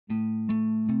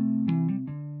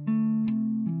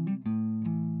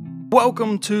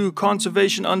Welcome to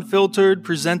Conservation Unfiltered,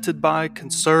 presented by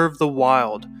Conserve the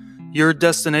Wild, your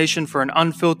destination for an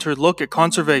unfiltered look at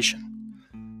conservation.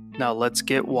 Now let's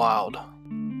get wild.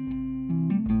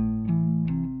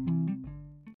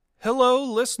 Hello,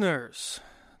 listeners.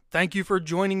 Thank you for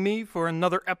joining me for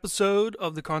another episode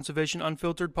of the Conservation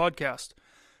Unfiltered podcast.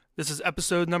 This is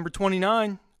episode number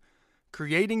 29,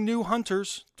 Creating New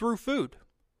Hunters Through Food.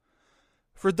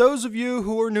 For those of you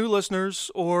who are new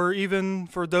listeners, or even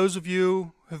for those of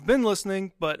you who've been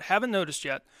listening but haven't noticed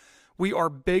yet, we are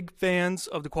big fans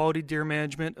of the Quality Deer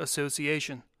Management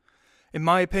Association. In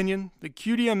my opinion, the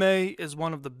QDMA is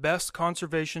one of the best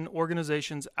conservation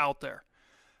organizations out there.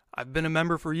 I've been a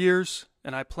member for years,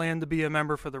 and I plan to be a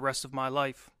member for the rest of my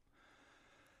life.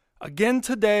 Again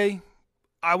today,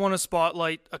 I want to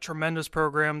spotlight a tremendous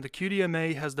program the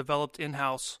QDMA has developed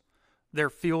in-house,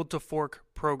 their Field to Fork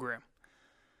program.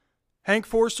 Hank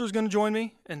Forster is going to join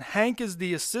me, and Hank is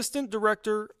the Assistant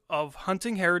Director of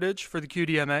Hunting Heritage for the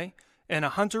QDMA and a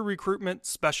Hunter Recruitment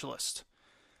Specialist.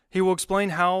 He will explain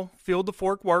how Field to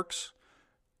Fork works,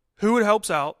 who it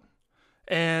helps out,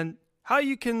 and how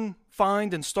you can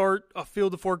find and start a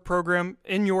Field to Fork program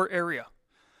in your area.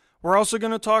 We're also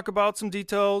going to talk about some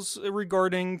details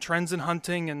regarding trends in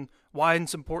hunting and why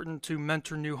it's important to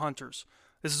mentor new hunters.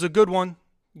 This is a good one.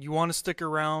 You want to stick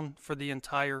around for the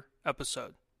entire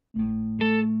episode.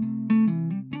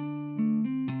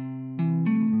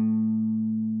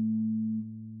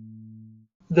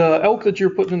 The elk that you're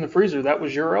putting in the freezer, that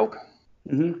was your elk?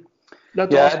 Mm-hmm.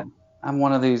 That's awesome. I'm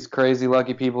one of these crazy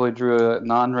lucky people who drew a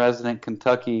non-resident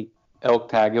Kentucky elk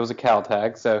tag. It was a cow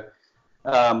tag, so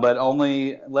but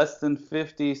only less than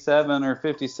 57 or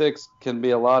 56 can be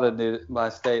allotted by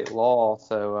state law.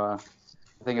 So I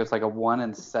think it was like a 1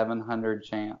 in 700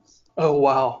 chance. Oh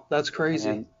wow, that's crazy.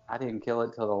 And I didn't kill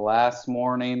it till the last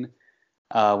morning.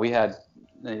 We had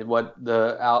what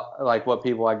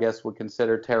people I guess would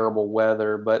consider terrible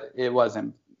weather, but it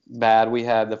wasn't bad. We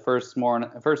had the first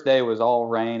day was all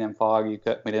rain and fog. We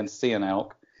didn't see an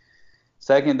elk.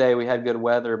 Second day we had good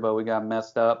weather, but we got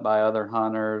messed up by other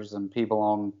hunters and people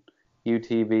on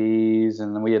UTVs,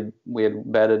 and we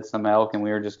had bedded some elk, and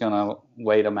we were just gonna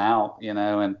wait them out,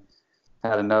 and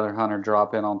had another hunter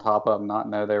drop in on top of them, not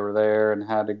know they were there, and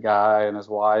had a guy and his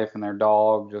wife and their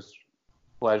dog just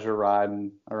pleasure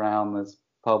riding around this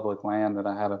public land that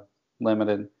I had a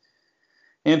limited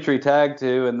entry tag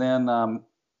to. And then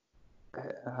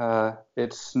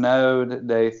it snowed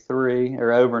day 3,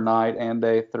 or overnight and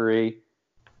day 3,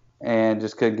 and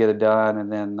just couldn't get it done.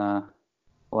 And then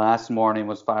last morning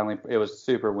it was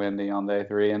super windy on day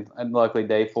 3, and luckily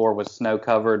day 4 was snow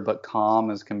covered but calm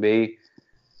as can be.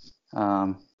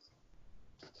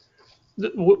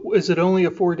 Is it only a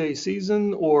 4-day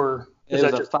season, or is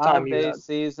that just a 5-day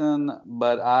season?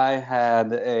 But I had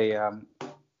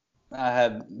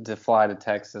to fly to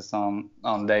Texas on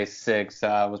day 6. So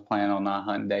I was planning on not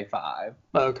hunting day 5.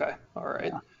 Okay, all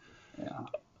right.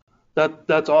 Yeah.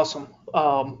 That's awesome.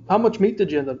 How much meat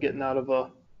did you end up getting out of a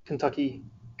Kentucky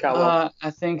cow? I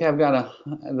think I've got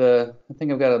about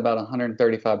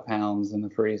 135 pounds in the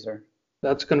freezer.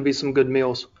 That's going to be some good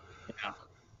meals. Yeah.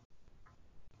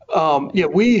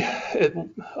 We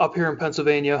up here in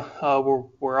Pennsylvania,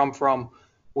 where I'm from,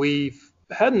 we've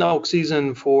had an elk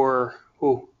season for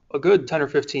a good 10 or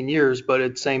 15 years, but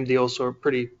it's same deal, so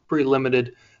pretty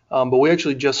limited. But we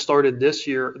actually just started this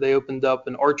year. They opened up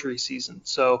an archery season,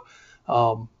 so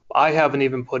I haven't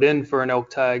even put in for an elk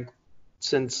tag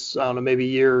since, I don't know, maybe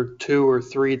year 2 or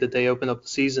 3 that they opened up the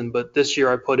season. But this year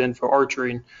I put in for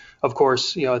archery, and of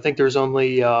course, I think there are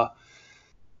only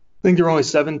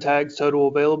 7 tags total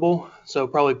available, so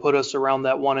probably put us around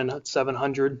that 1 in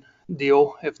 700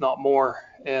 deal, if not more.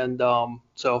 And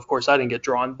so, of course, I didn't get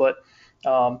drawn, but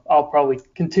I'll probably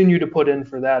continue to put in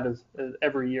for that as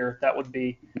every year. That would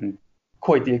be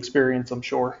quite the experience, I'm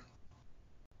sure.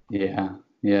 Yeah.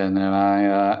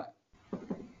 No,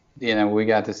 we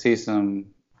got to see some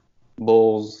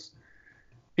bulls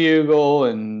bugle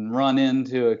and run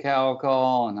into a cow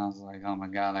call, and I was like, oh my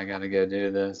God, I got to go do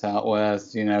this out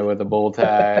west, with the bull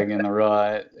tag and the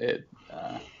rut. It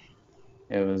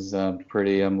was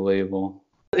pretty unbelievable.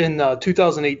 In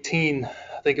 2018, I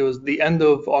think it was the end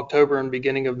of October and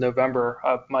beginning of November,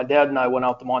 my dad and I went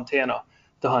out to Montana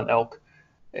to hunt elk,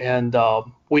 and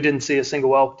we didn't see a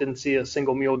single elk, didn't see a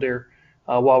single mule deer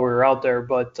while we were out there,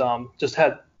 but just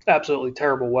had absolutely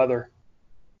terrible weather.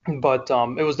 But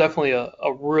it was definitely a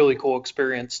really cool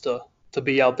experience to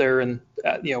be out there in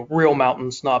real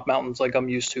mountains, not mountains like I'm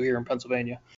used to here in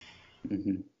Pennsylvania.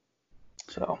 Mm-hmm.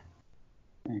 So.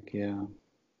 Heck yeah.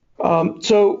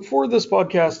 So for this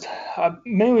podcast, I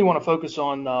mainly want to focus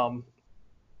on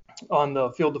on the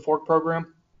Field to Fork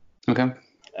program. Okay.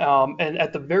 And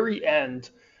at the very end,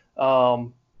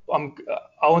 um,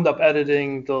 I'll end up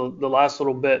editing the last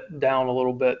little bit down a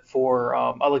little bit for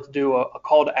I like to do a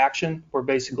call to action where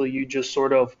basically you just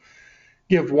sort of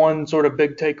give one sort of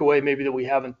big takeaway maybe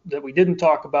that we didn't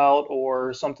talk about,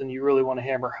 or something you really want to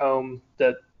hammer home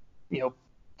that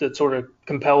that sort of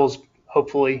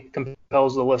hopefully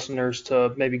compels the listeners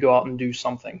to maybe go out and do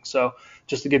something. So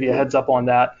just to give you a heads up on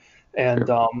that, and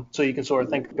Sure. so you can sort of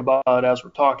think about it as we're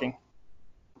talking.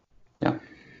 Yeah.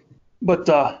 But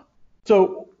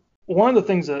so one of the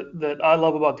things that I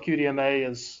love about the QDMA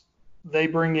is they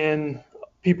bring in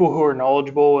people who are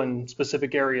knowledgeable in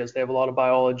specific areas. They have a lot of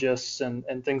biologists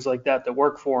and things like that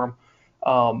work for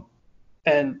them.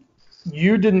 And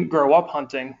you didn't grow up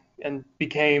hunting and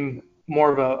became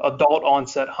more of an adult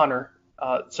onset hunter.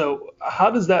 So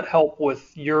how does that help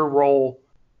with your role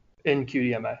in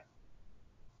QDMA?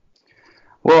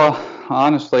 Well,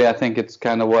 honestly, I think it's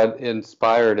kind of what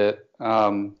inspired it.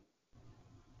 My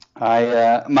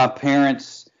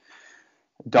parents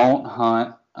don't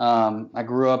hunt. I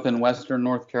grew up in Western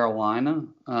North Carolina.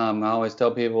 I always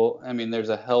tell people, I mean, there's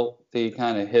a healthy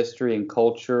kind of history and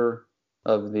culture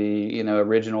of the,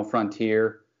 original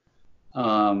frontier.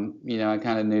 I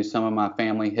kind of knew some of my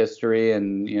family history,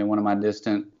 and, one of my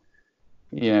distant,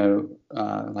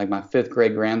 like my fifth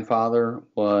grade grandfather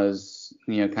was,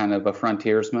 kind of a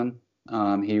frontiersman.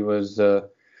 He was a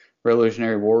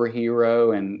Revolutionary War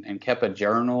hero and kept a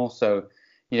journal. So,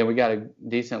 we got a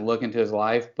decent look into his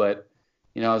life, but,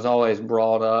 I was always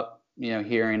brought up,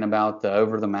 hearing about the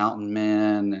over the mountain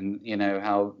men and,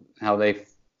 how they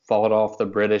fought off the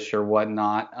British or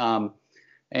whatnot.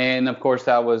 And of course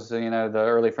that was, the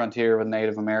early frontier with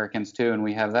Native Americans too. And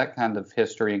we have that kind of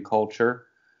history and culture.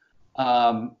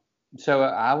 So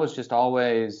I was just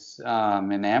always,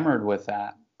 enamored with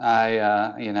that.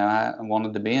 I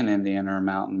wanted to be an Indian or a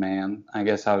mountain man. I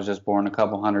guess I was just born a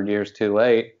couple hundred years too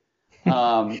late.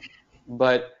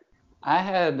 But I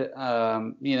had,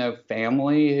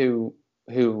 family who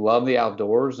loved the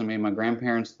outdoors. I mean, my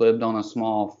grandparents lived on a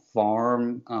small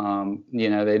farm.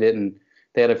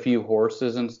 They had a few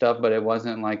horses and stuff, but it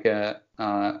wasn't like a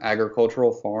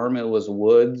agricultural farm. It was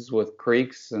woods with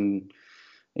creeks and,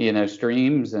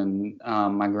 streams. And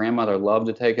my grandmother loved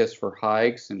to take us for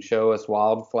hikes and show us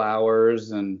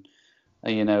wildflowers and,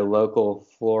 local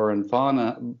flora and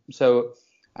fauna. So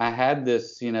I had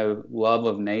this, love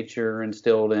of nature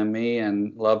instilled in me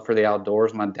and love for the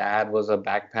outdoors. My dad was a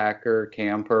backpacker,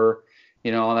 camper,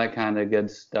 all that kind of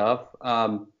good stuff.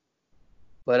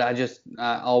 But I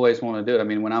always wanted to do it. I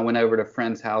mean, when I went over to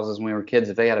friends' houses when we were kids,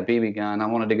 if they had a BB gun, I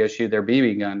wanted to go shoot their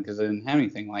BB gun because they didn't have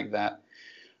anything like that.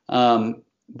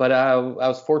 But I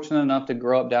was fortunate enough to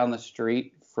grow up down the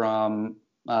street from,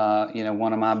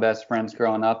 one of my best friends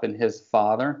growing up and his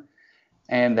father.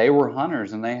 And they were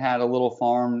hunters, and they had a little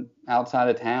farm outside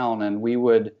of town, and we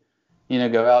would,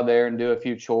 go out there and do a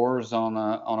few chores on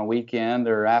a weekend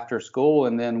or after school,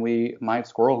 and then we might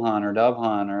squirrel hunt or dove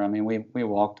hunt, or I mean, we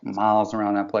walked miles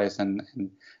around that place and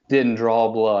didn't draw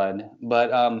blood.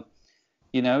 But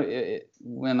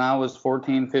when I was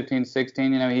 14, 15,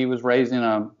 16, he was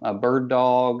raising a bird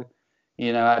dog.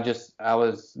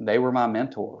 They were my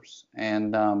mentors,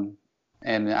 and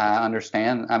I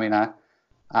understand. I mean,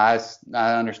 I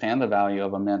understand the value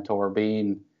of a mentor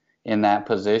being in that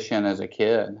position as a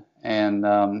kid. And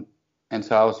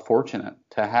so I was fortunate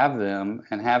to have them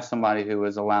and have somebody who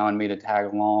was allowing me to tag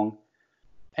along.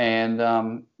 And,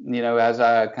 as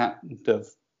I kind of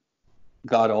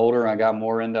got older, I got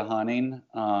more into hunting.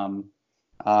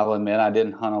 I'll admit I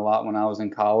didn't hunt a lot when I was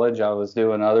in college. I was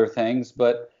doing other things,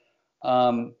 but,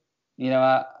 I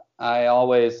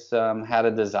always had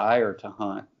a desire to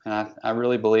hunt. And I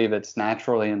really believe it's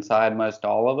naturally inside most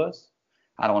all of us.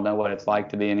 I don't know what it's like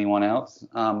to be anyone else.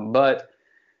 But,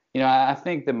 I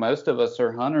think that most of us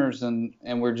are hunters and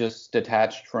we're just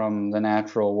detached from the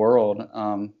natural world.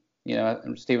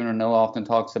 Stephen Renaud often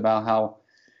talks about how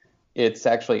it's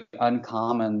actually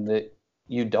uncommon that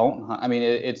you don't hunt. I mean,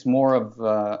 it's more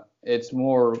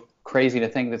crazy to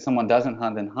think that someone doesn't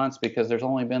hunt than hunts, because there's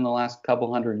only been the last couple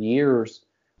hundred years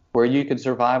where you could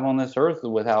survive on this earth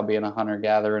without being a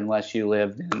hunter-gatherer, unless you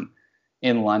lived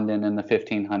in London in the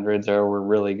 1500s or were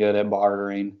really good at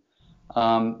bartering.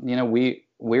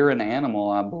 We're an animal,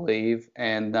 I believe,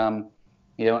 and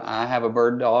I have a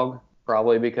bird dog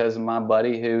probably because my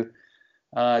buddy who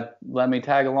let me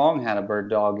tag along had a bird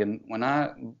dog. And when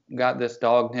I got this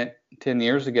dog 10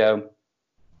 years ago,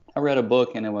 I read a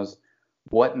book, and it was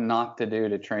What Not to Do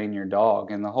to Train Your Dog.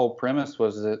 And the whole premise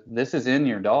was that this is in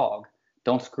your dog.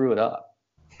 Don't screw it up.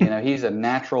 He's a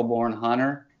natural born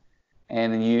hunter,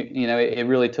 And it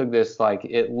really took this, like,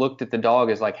 it looked at the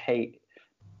dog as like, hey,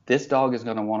 this dog is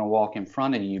going to want to walk in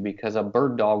front of you because a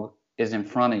bird dog is in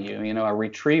front of you. A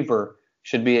retriever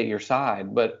should be at your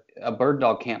side, but a bird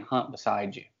dog can't hunt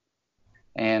beside you,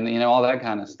 and all that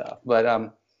kind of stuff. But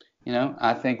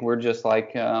I think we're just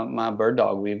like my bird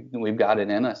dog. We've got it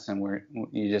in us, and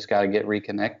you just got to get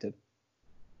reconnected.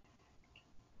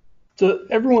 So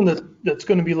everyone that's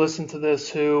going to be listening to this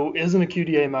who isn't a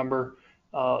QDA member,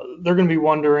 they're going to be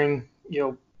wondering,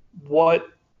 what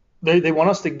they want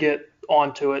us to get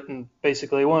onto it, and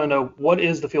basically want to know, what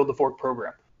is the Field to Fork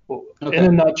program? Well, okay. In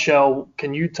a nutshell,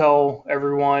 can you tell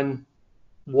everyone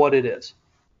what it is?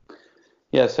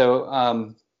 Yeah,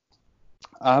 so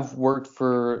I've worked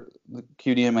for the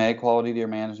QDMA, Quality Deer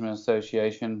Management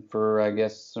Association, for I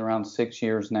guess around 6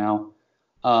 years now.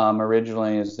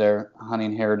 Originally as their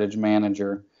hunting heritage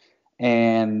manager,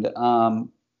 and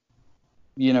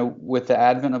with the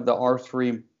advent of the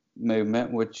R3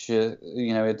 movement, which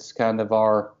it's kind of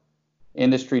our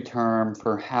industry term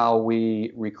for how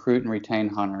we recruit and retain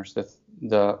hunters.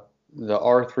 The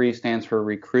R3 stands for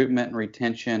recruitment,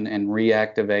 retention, and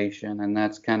reactivation, and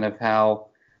that's kind of how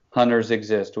hunters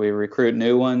exist. We recruit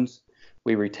new ones,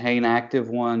 we retain active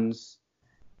ones,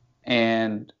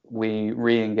 and we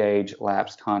re-engage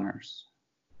lapsed hunters,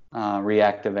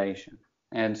 reactivation.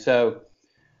 And so,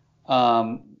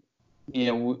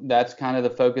 that's kind of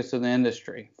the focus of the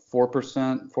industry.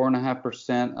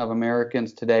 4.5% of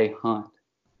Americans today hunt.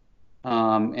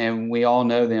 And we all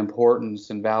know the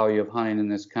importance and value of hunting in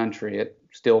this country. It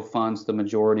still funds the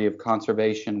majority of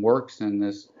conservation works in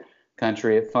this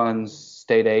country. It funds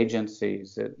state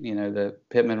agencies. The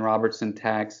Pittman-Robertson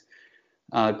tax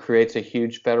creates a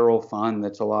huge federal fund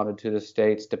that's allotted to the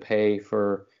states to pay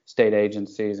for state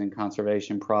agencies and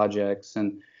conservation projects.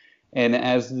 And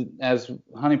as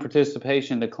hunting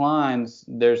participation declines,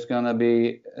 there's going to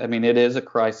be, it is a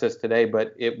crisis today,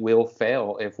 but it will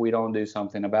fail if we don't do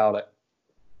something about it.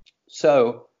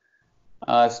 So,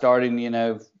 starting,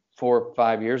 4 or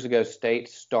 5 years ago,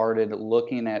 states started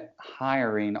looking at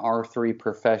hiring R3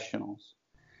 professionals.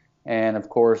 And of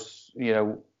course, we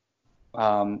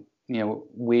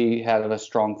had a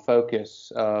strong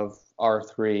focus of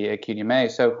R3 at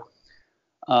QDMA. So,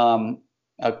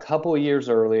 a couple of years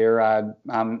earlier, I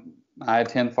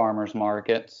attend farmers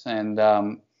markets, and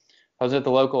I was at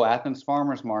the local Athens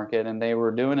farmers market, and they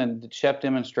were doing a chef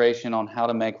demonstration on how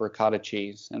to make ricotta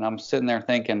cheese. And I'm sitting there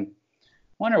thinking,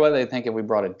 wonder what they think if we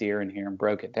brought a deer in here and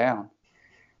broke it down.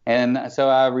 And so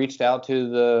I reached out to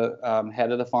the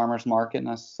head of the farmers market, and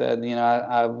I said,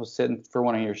 I was sitting for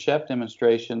one of your chef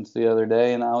demonstrations the other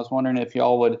day, and I was wondering if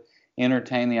y'all would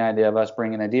entertain the idea of us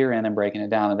bringing a deer in and breaking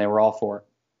it down. And they were all for it.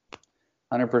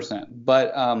 100%.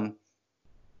 But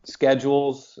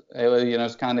schedules,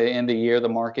 it's kind of end of year. The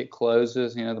market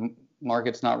closes. The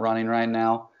market's not running right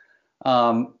now.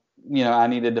 I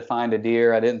needed to find a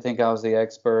deer. I didn't think I was the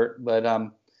expert. But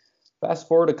fast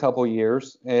forward a couple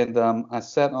years, and I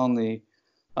sat on the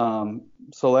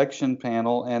selection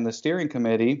panel and the steering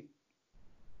committee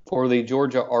for the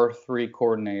Georgia R3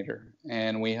 coordinator.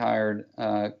 And we hired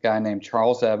a guy named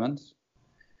Charles Evans.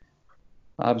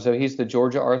 So he's the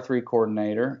Georgia R3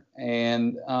 coordinator.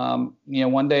 And,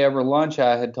 one day over lunch,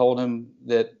 I had told him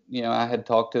that, I had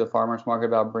talked to the farmers market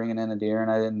about bringing in a deer, and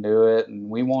I didn't do it. And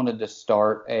we wanted to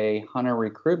start a hunter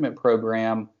recruitment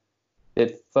program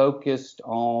that focused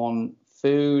on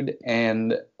food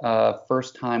and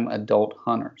first-time adult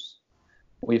hunters.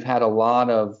 We've had a lot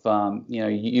of,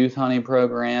 youth hunting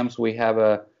programs. We have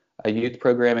a youth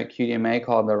program at QDMA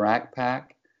called the Rack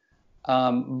Pack.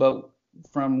 But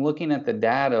from looking at the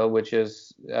data, which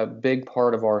is a big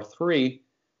part of R3,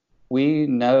 we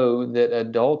know that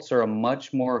adults are a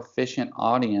much more efficient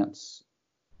audience.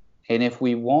 And if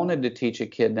we wanted to teach a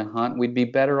kid to hunt, we'd be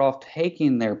better off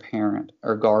taking their parent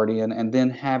or guardian and then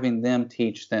having them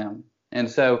teach them.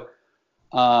 And so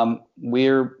we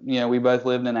both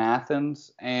lived in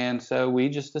Athens, and so we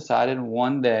just decided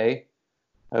one day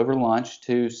over lunch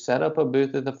to set up a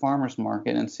booth at the farmers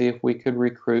market and see if we could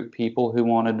recruit people who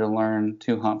wanted to learn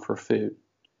to hunt for food.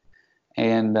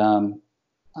 And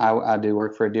I do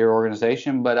work for a deer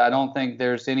organization, but I don't think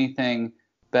there's anything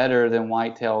better than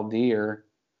whitetail deer,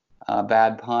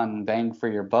 bad pun, bang for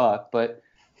your buck. But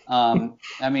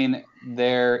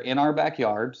they're in our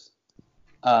backyards.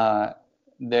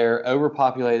 They're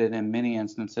overpopulated in many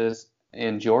instances.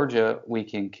 In Georgia, we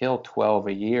can kill 12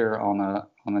 a year on a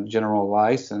general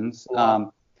license.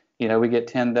 Wow. We get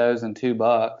 10 does and 2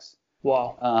 bucks.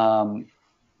 Wow.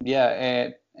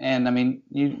 And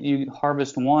you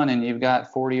harvest one and you've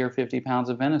got 40 or 50 pounds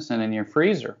of venison in your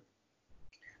freezer.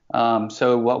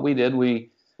 So what we did,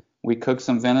 we We cooked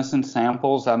some venison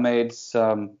samples. I made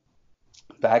some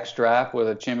backstrap with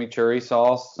a chimichurri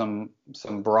sauce, some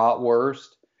bratwurst,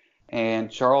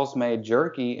 and Charles made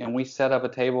jerky. And we set up a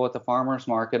table at the farmers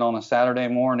market on a Saturday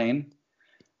morning,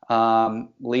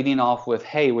 leading off with,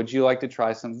 "Hey, would you like to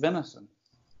try some venison?"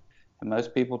 And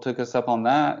most people took us up on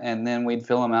that, and then we'd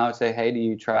fill them out and say, "Hey,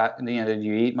 did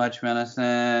you eat much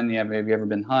venison? Yeah, have you ever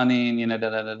been hunting? Da da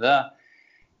da da."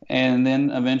 And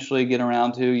then eventually get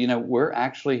around to, we're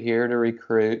actually here to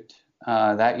recruit.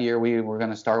 That year we were going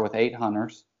to start with 8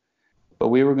 hunters, but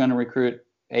we were going to recruit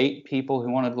 8 people who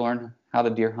wanted to learn how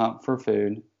to deer hunt for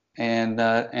food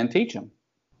and teach them.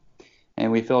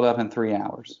 And we filled up in 3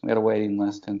 hours. We had a waiting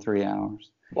list in 3 hours.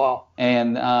 Wow.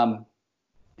 And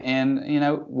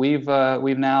we've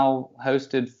now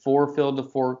hosted 4 Field to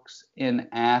Forks in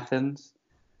Athens.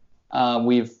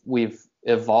 We've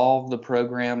evolved the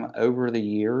program over the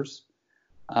years.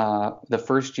 The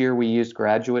first year we used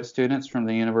graduate students from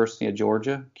the University of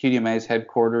Georgia. QDMA is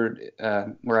headquartered.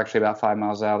 We're actually about 5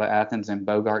 miles out of Athens in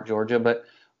Bogart, Georgia, but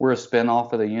we're a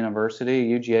spinoff of the university.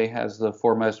 UGA has the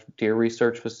foremost deer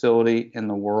research facility in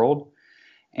the world,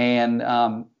 and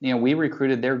we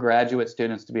recruited their graduate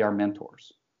students to be our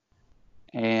mentors.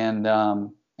 And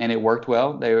it worked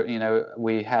well.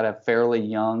 We had a fairly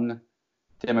young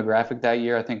demographic that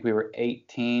year. I think we were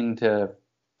 18 to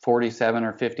 47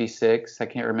 or 56. I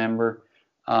can't remember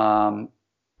how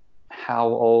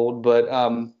old, but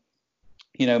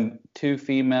 2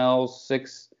 females,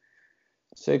 six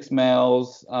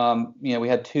males. We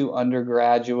had 2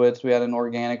 undergraduates. We had an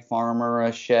organic farmer,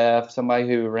 a chef, somebody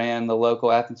who ran the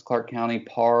local Athens Clarke County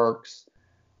parks,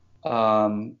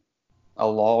 a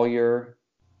lawyer.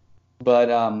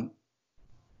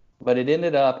 But it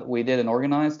ended up, we did an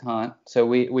organized hunt. So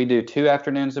we do 2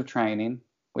 afternoons of training.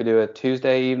 We do a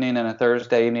Tuesday evening and a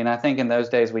Thursday evening. I think in those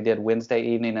days we did Wednesday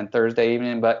evening and Thursday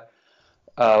evening, but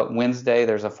Wednesday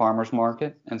there's a farmer's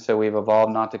market. And so we've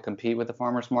evolved not to compete with the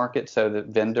farmer's market. So the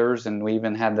vendors, and we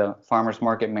even had the farmer's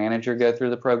market manager go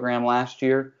through the program last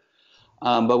year.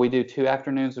 But we do 2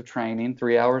 afternoons of training,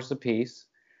 3 hours apiece.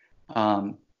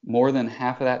 More than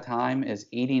half of that time is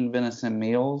eating venison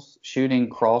meals, shooting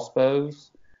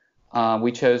crossbows.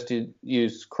 We chose to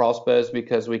use crossbows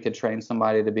because we could train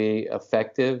somebody to be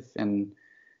effective and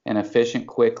efficient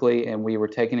quickly, and we were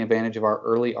taking advantage of our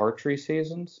early archery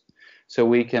seasons. So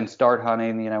we can start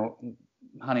hunting,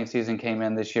 hunting season came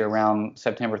in this year around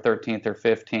September 13th or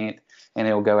 15th, and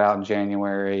it'll go out in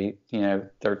January,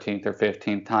 13th or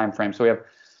 15th timeframe. So we have,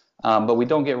 but we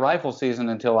don't get rifle season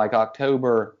until like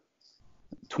October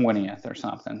 20th or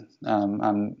something.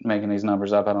 I'm making these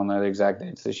numbers up. I don't know the exact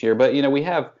dates this year, but we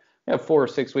have 4 or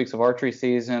 6 weeks of archery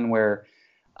season where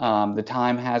the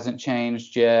time hasn't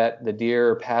changed yet. The deer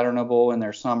are patternable in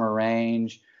their summer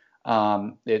range.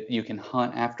 You can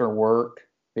hunt after work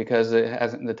because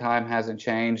the time hasn't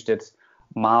changed. It's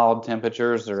mild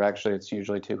temperatures, or actually it's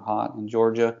usually too hot in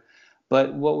Georgia.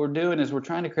 But what we're doing is we're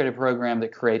trying to create a program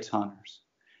that creates hunters.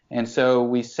 And so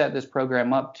we set this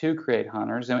program up to create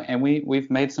hunters, and we've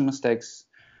made some mistakes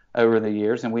over the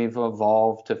years, and we've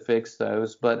evolved to fix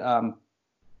those. But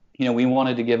we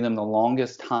wanted to give them the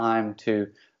longest time to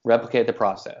replicate the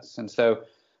process. And so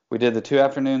we did the 2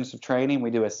 afternoons of training. We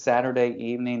do a Saturday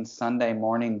evening, Sunday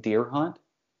morning deer hunt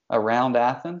around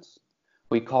Athens.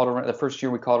 The first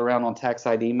year we called around on tax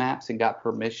ID maps and got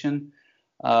permission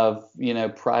of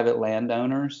private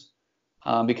landowners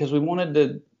because we wanted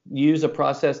to use a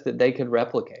process that they could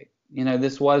replicate.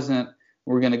 This wasn't,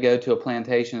 we're going to go to a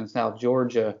plantation in South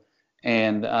Georgia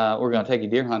and we're going to take you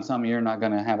deer hunt, something you're not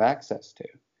going to have access to.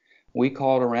 We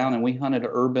called around and we hunted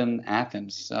urban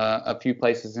Athens, a few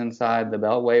places inside the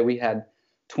Beltway. We had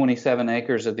 27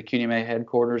 acres at the QDMA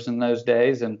headquarters in those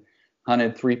days and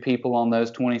hunted 3 people on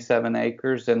those 27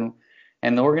 acres. And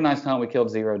the organized hunt, we killed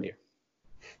 0 deer.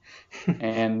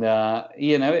 And,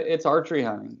 it's archery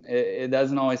hunting. It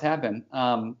doesn't always happen.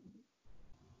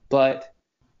 But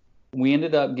we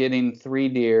ended up getting 3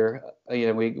 deer.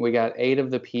 We got 8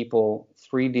 of the people,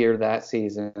 3 deer that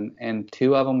season, and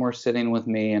 2 of them were sitting with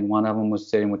me, and 1 of them was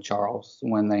sitting with Charles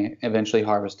when they eventually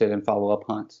harvested and follow-up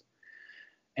hunts.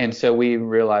 And so we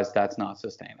realized that's not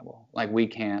sustainable. Like we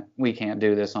can't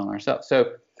do this on ourselves.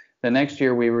 So the next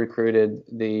year we recruited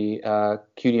the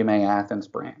QDMA Athens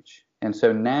branch, and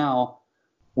so now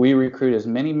we recruit as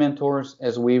many mentors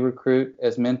as we recruit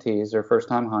as mentees or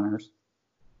first-time hunters,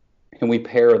 and we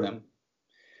pair them.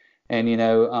 And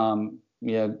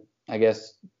I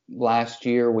guess last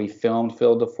year we filmed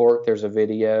Field to Fork. There's a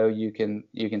video you can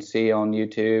see on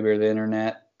YouTube or the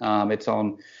internet. It's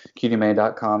on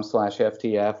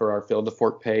QDMA.com/FTF or our Field to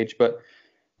Fork page. But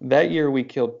that year we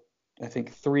killed I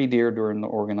think 3 deer during the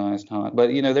organized hunt. But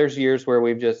there's years where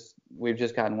we've just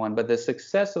gotten one. But the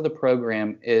success of the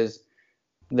program is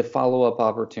the follow-up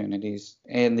opportunities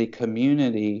and the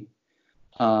community.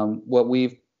 What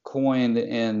we've coined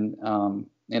in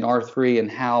R3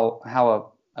 and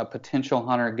how a potential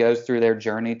hunter goes through their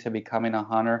journey to becoming a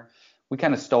hunter. We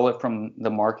kind of stole it from the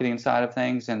marketing side of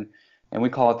things, and we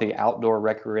call it the outdoor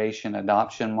recreation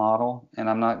adoption model. And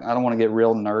I don't want to get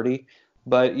real nerdy,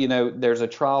 but there's a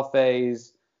trial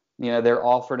phase. They're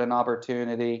offered an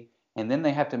opportunity, and then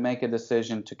they have to make a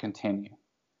decision to continue.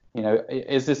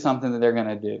 Is this something that they're going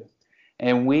to do?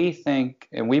 And we think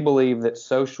and we believe that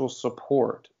social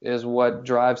support is what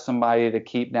drives somebody to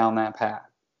keep down that path.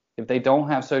 If they don't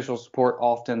have social support,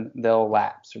 often they'll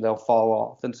lapse or they'll fall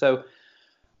off. And so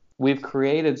we've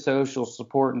created social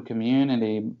support and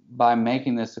community by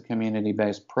making this a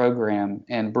community-based program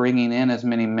and bringing in as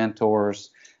many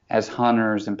mentors as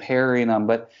hunters and pairing them.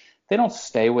 But they don't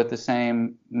stay with the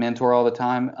same mentor all the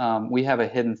time. We have a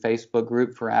hidden Facebook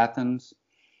group for Athens.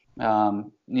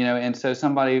 And so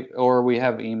or we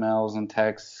have emails and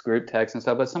texts, group texts and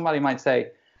stuff, but somebody might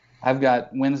say, I've got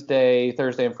Wednesday,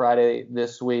 Thursday, and Friday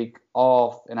this week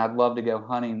off, and I'd love to go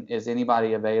hunting. Is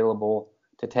anybody available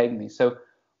to take me? So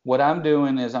what I'm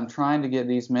doing is I'm trying to get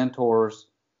these mentors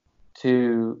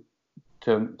to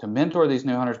mentor these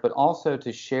new hunters, but also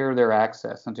to share their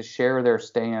access and to share their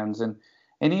stands and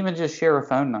even just share a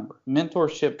phone number.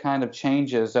 Mentorship kind of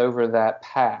changes over that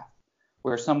path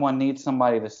where someone needs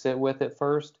somebody to sit with at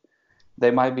first.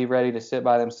 They might be ready to sit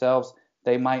by themselves.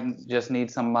 They might just need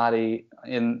somebody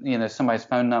somebody's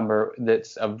phone number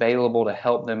that's available to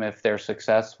help them if they're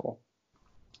successful.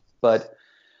 But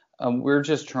we're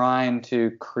just trying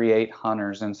to create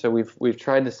hunters, and so we've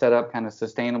tried to set up kind of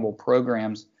sustainable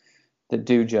programs that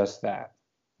do just that.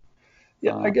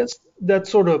 Yeah, I guess that's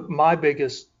sort of my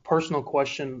biggest personal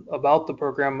question about the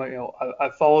program. I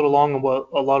followed along on what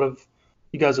a lot of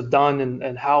you guys have done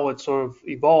and how it sort of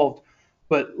evolved.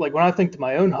 But like when I think to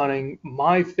my own hunting,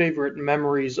 my favorite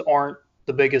memories aren't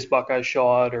the biggest buck I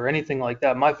shot or anything like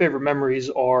that. My favorite memories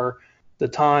are the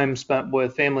time spent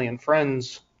with family and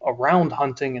friends around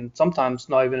hunting, and sometimes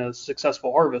not even a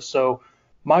successful harvest. So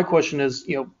my question is,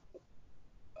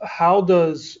 how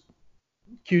does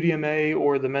QDMA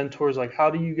or the mentors, like how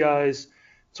do you guys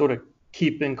sort of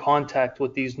keep in contact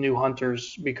with these new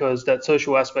hunters? Because that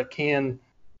social aspect can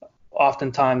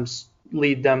oftentimes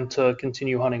lead them to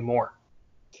continue hunting more.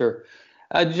 Sure.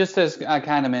 Just as I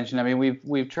kind of mentioned, I mean,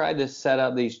 we've tried to set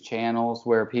up these channels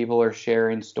where people are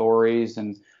sharing stories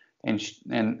and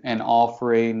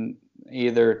offering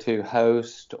either to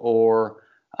host or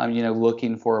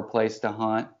looking for a place to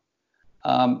hunt.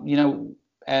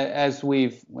 As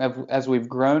we've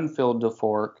grown Field to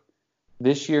Fork,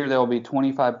 this year there will be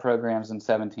 25 programs in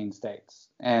 17 states,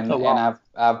 and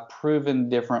I've proven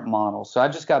different models. So I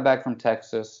just got back from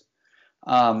Texas.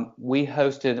 We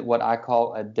hosted what I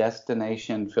call a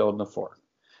destination Field to Fork.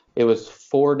 It was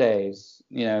 4 days,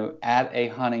 at a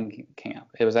hunting camp.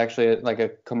 It was actually like a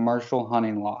commercial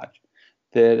hunting lodge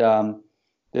that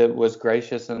was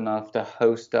gracious enough to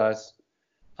host us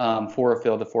for a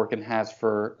Field to Fork and has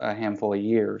for a handful of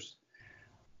years.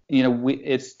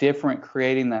 It's different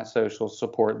creating that social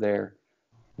support there,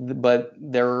 but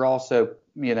there are also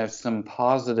some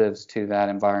positives to that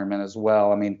environment as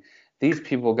well. I mean, these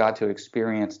people got to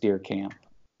experience deer camp.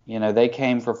 They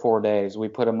came for 4 days. We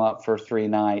put them up for 3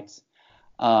 nights.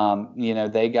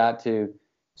 They got to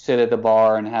sit at the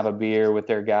bar and have a beer with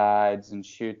their guides and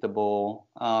shoot the bull.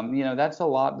 That's a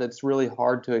lot that's really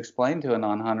hard to explain to a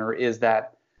non-hunter, is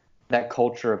that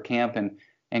culture of camp.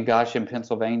 And gosh, in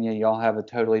Pennsylvania, y'all have a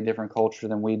totally different culture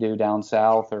than we do down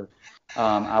south. Or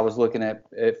I was looking at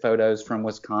photos from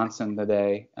Wisconsin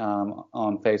today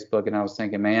on Facebook, and I was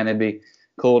thinking, man, it'd be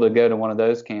cool to go to one of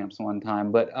those camps one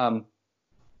time. But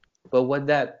what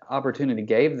that opportunity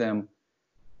gave them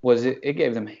was it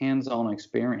gave them hands-on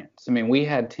experience. I mean, we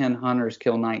had 10 hunters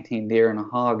kill 19 deer and a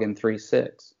hog in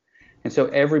 3-6. And so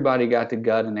everybody got to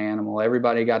gut an animal.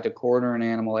 Everybody got to quarter an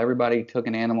animal. Everybody took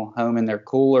an animal home in their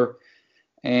cooler,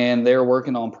 and they're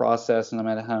working on processing them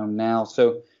at home now.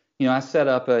 So, I set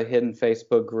up a hidden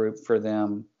Facebook group for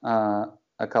them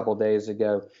a couple days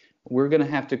ago. We're going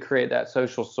to have to create that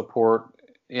social support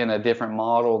in a different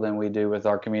model than we do with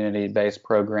our community-based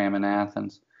program in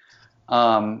Athens.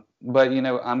 But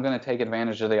I'm going to take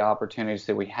advantage of the opportunities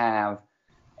that we have.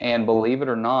 And believe it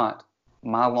or not,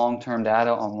 my long-term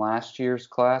data on last year's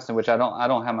class, in which I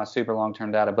don't have my super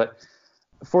long-term data, but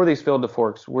for these Field to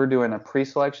Forks, we're doing a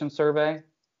pre-selection survey,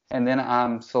 and then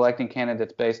I'm selecting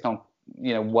candidates based on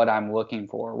what I'm looking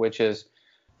for, which is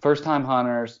first-time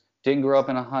hunters, didn't grow up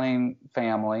in a hunting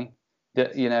family,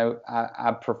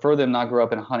 I prefer them not grow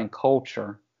up in a hunting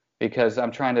culture because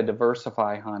I'm trying to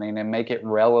diversify hunting and make it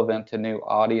relevant to new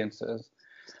audiences.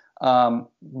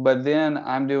 But then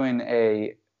I'm doing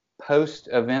a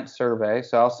post-event survey.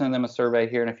 So I'll send them a survey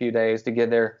here in a few days to get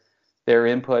their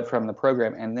input from the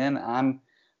program. And then I'm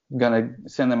going to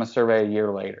send them a survey a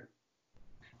year later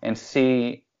and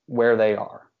see where they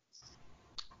are.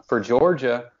 For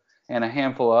Georgia and a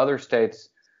handful of other states,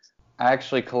 I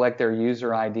actually collect their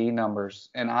user ID numbers,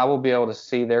 and I will be able to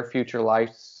see their future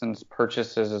license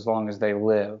purchases as long as they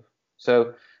live.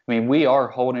 So, I mean, we are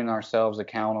holding ourselves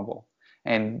accountable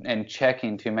and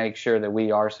checking to make sure that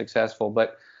we are successful.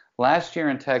 But last year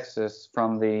in Texas,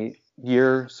 from the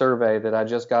year survey that I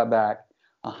just got back,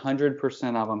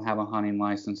 100% of them have a hunting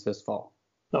license this fall.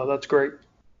 Oh, that's great.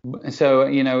 So,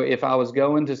 if I was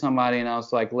going to somebody and I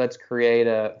was like, let's create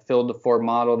a field to fork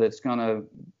model that's going to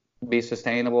be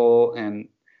sustainable, and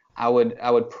I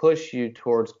would push you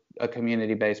towards a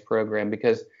community-based program,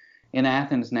 because in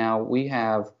Athens now we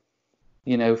have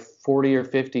 40 or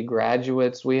 50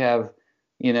 graduates, we have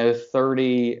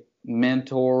 30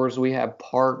 mentors, we have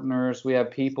partners, we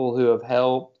have people who have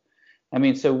helped. I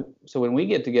mean, so when we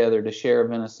get together to share a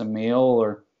venison meal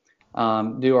or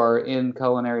do our in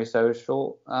culinary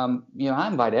social, I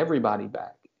invite everybody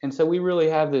back, and so we really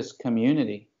have this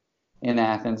community in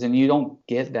Athens, and you don't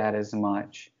get that as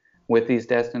much with these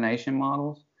destination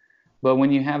models. But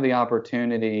when you have the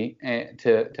opportunity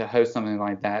to host something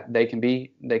like that, they can be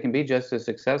just as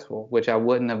successful, which I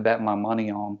wouldn't have bet my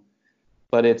money on.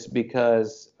 But it's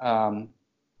because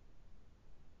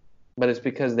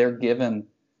they're given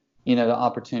the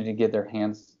opportunity to get their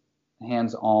hands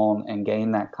on and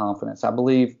gain that confidence. I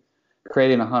believe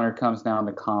creating a hunter comes down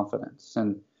to confidence.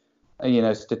 And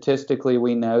statistically,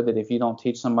 we know that if you don't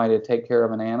teach somebody to take care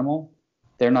of an animal,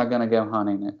 they're not going to go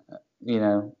hunting.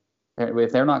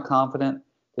 If they're not confident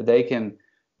that they can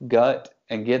gut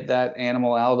and get that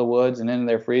animal out of the woods and into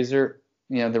their freezer,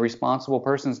 the responsible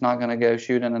person is not going to go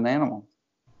shooting an animal.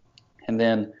 And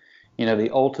then,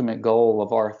 the ultimate goal of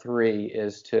R3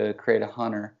 is to create a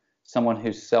hunter, someone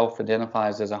who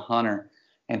self-identifies as a hunter.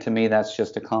 And to me, that's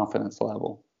just a confidence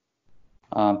level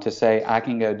to say, I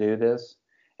can go do this.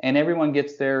 And everyone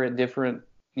gets there at different,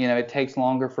 it takes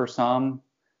longer for some,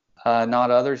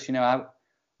 not others.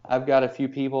 I've got a few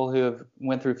people who have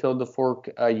went through Field to Fork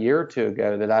a year or two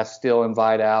ago that I still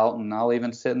invite out, and I'll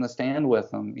even sit in the stand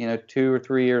with them, 2 or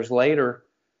 3 years later.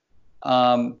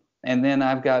 And then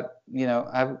I've got,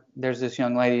 there's this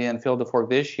young lady in Field to Fork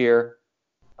this year.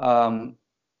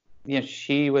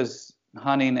 She was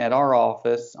hunting at our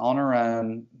office on her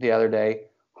own the other day,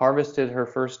 harvested her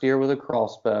first deer with a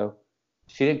crossbow.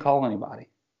 She didn't call anybody.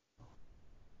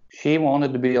 She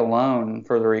wanted to be alone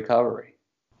for the recovery.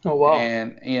 Oh, wow.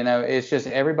 And, it's just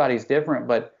everybody's different,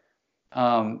 but,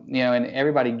 and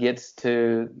everybody gets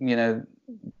to,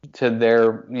 to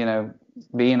their,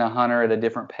 being a hunter at a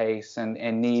different pace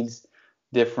and needs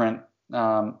different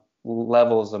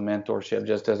levels of mentorship,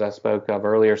 just as I spoke of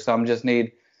earlier. Some just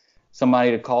need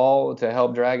somebody to call to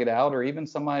help drag it out, or even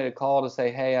somebody to call to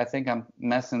say, hey, I think I'm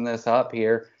messing this up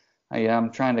here.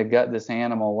 I'm trying to gut this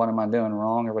animal. What am I doing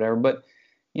wrong or whatever? But,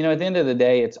 at the end of the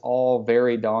day, it's all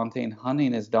very daunting.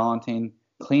 Hunting is daunting.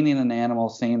 Cleaning an animal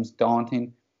seems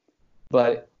daunting,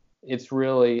 but it's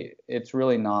really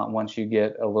not once you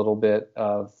get a little bit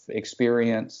of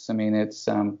experience. I mean, it's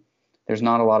there's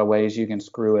not a lot of ways you can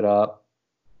screw it up.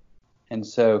 And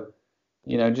so,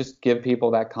 just give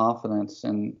people that confidence,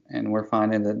 and we're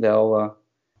finding that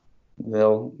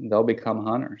they'll become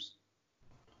hunters.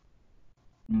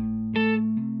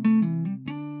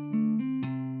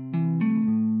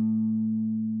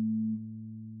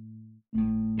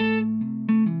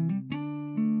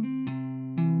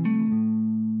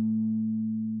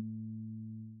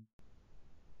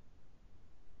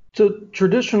 So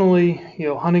traditionally,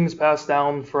 hunting's passed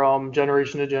down from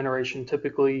generation to generation.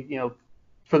 Typically,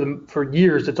 for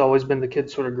years, it's always been the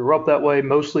kids sort of grew up that way.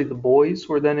 Mostly the boys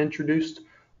were then introduced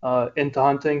into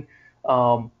hunting.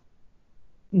 Now,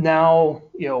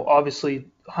 obviously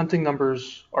hunting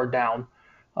numbers are down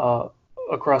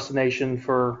across the nation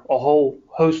for a whole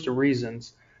host of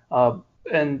reasons.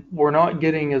 And we're not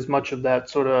getting as much of that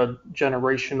sort of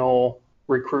generational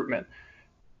recruitment.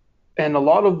 And a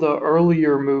lot of the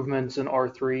earlier movements in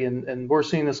R3, and we're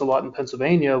seeing this a lot in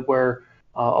Pennsylvania, where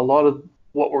a lot of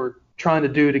what we're trying to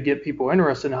do to get people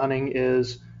interested in hunting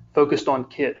is focused on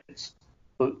kids.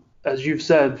 But as you've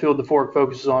said, Field to Fork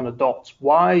focuses on adults.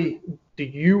 Why do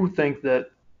you think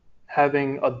that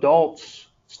having adults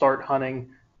start hunting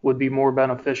would be more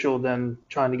beneficial than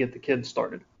trying to get the kids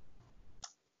started?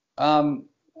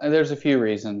 There's a few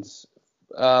reasons.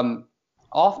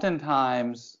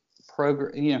 oftentimes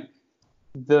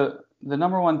the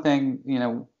number one thing,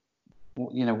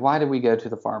 why do we go to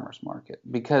the farmer's market?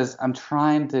 Because I'm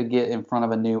trying to get in front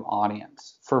of a new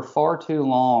audience. For far too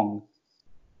long,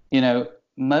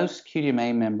 most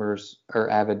QDMA members are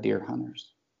avid deer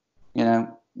hunters.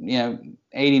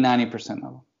 80-90% of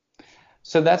them.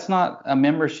 So that's not a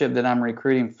membership that I'm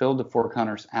recruiting field to fork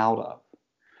hunters out of.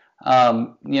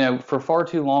 For far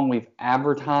too long, we've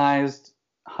advertised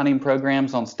hunting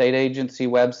programs on state agency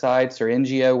websites or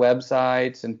NGO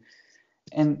websites,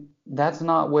 and that's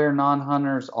not where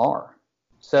non-hunters are.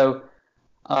 So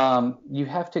you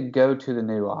have to go to the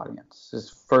new audience, is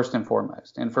first and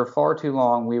foremost. And for far too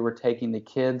long, we were taking the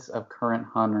kids of current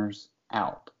hunters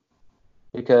out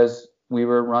because we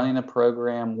were running a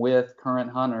program with current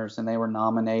hunters and they were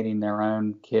nominating their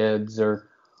own kids or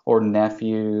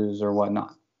nephews or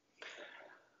whatnot.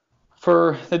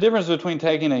 For the difference between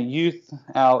taking a youth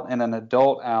out and an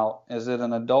adult out is that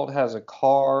an adult has a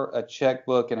car, a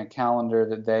checkbook, and a calendar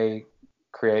that they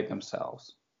create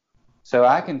themselves. So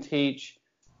I can teach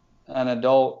an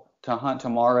adult to hunt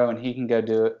tomorrow and he can go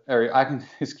do it, or I can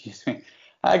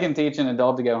teach an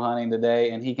adult to go hunting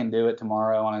today and he can do it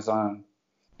tomorrow on his own.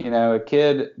 A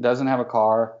kid doesn't have a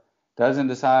car, doesn't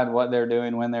decide what they're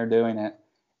doing when they're doing it.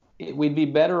 We'd be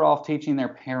better off teaching their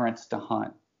parents to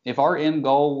hunt. If our end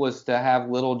goal was to have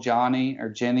little Johnny or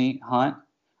Jenny hunt,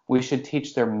 we should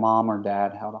teach their mom or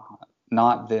dad how to hunt,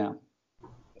 not them.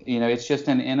 It's just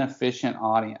an inefficient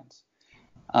audience.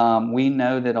 We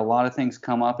know that a lot of things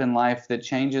come up in life that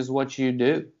changes what you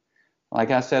do. Like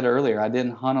I said earlier, I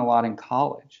didn't hunt a lot in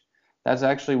college. That's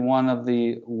actually one of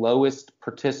the lowest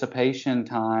participation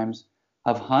times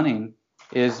of hunting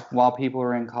is while people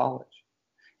are in college.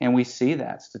 And we see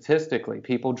that statistically.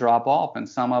 People drop off and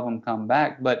some of them come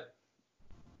back. But,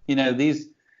 these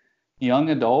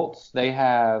young adults, they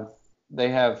have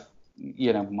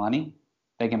money.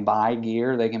 They can buy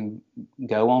gear. They can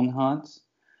go on hunts.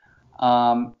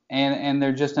 And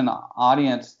they're just an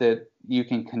audience that you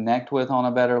can connect with on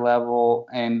a better level.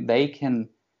 And the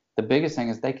biggest thing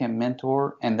is they can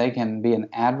mentor and they can be an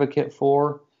advocate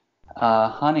for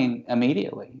hunting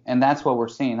immediately. And that's what we're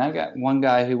seeing. I got one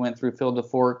guy who went through Field to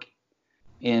Fork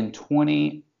in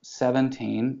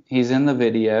 2017. He's in the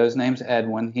video. His name's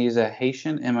Edwin. He's a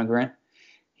Haitian immigrant.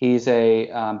 He's a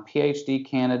PhD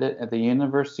candidate at the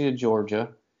University of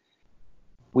Georgia.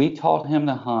 We taught him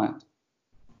to hunt,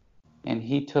 and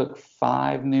he took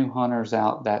 5 new hunters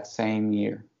out that same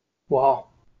year. Wow.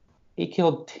 He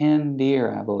killed 10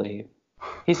 deer, I believe.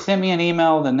 He sent me an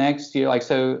email the next year,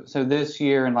 so this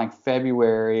year in like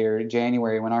February or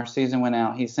January when our season went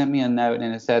out, he sent me a note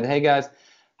and it said, "Hey guys,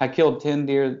 I killed 10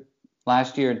 deer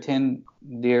last year and 10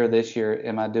 deer this year.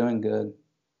 Am I doing good?"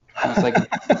 I was like,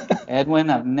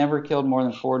 "Edwin, I've never killed more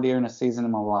than 4 deer in a season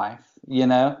in my life,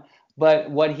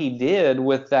 But what he did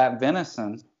with that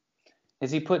venison is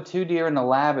he put 2 deer in the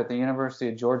lab at the University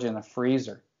of Georgia in the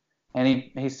freezer. And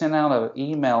he sent out an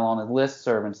email on a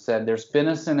listserv and said, "There's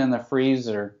venison in the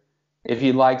freezer. If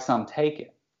you'd like some, take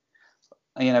it."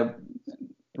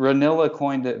 Ranilla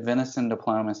coined it venison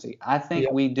diplomacy. I think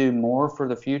we do more for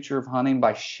the future of hunting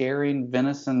by sharing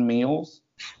venison meals,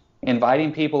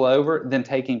 inviting people over, than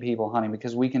taking people hunting,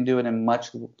 because we can do it in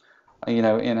much, in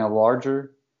a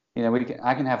larger,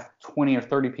 I can have 20 or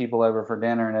 30 people over for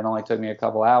dinner and it only took me a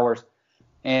couple hours.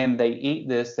 And they eat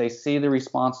this, they see the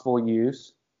responsible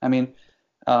use. I mean,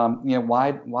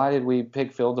 why did we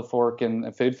pick Field to Fork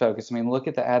and Food Focus? I mean, look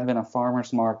at the advent of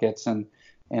farmers markets and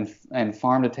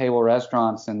farm to table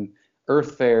restaurants and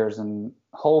earth fairs and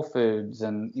Whole Foods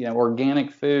and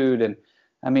organic food. And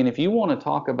I mean, if you want to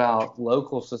talk about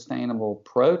local sustainable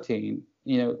protein,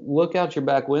 look out your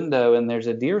back window and there's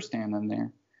a deer stand in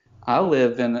there. I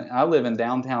live in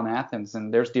downtown Athens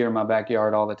and there's deer in my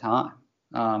backyard all the time.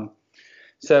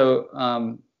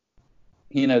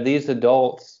 These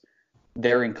adults,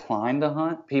 they're inclined to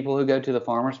hunt. People who go to the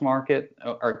farmer's market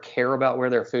or care about where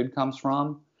their food comes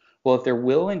from. Well, if they're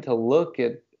willing to look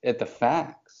at the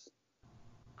facts,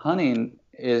 hunting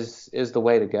is the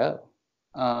way to go.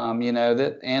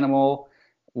 That animal,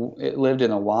 it lived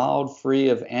in a wild, free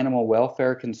of animal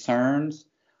welfare concerns,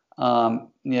 a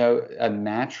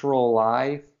natural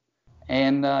life.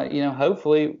 And,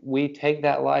 hopefully we take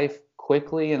that life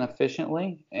quickly and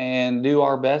efficiently and do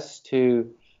our best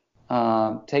to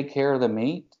take care of the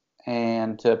meat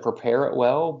and to prepare it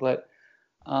well. But,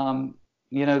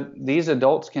 these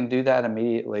adults can do that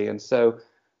immediately. And so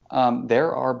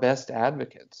they're our best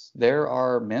advocates. They're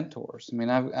our mentors. I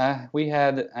mean, we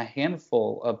had a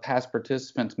handful of past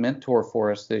participants mentor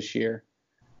for us this year.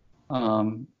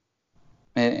 And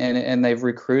they've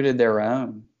recruited their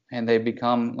own. and they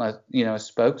become a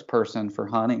spokesperson for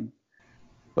hunting.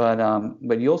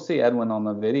 But you'll see Edwin on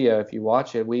the video if you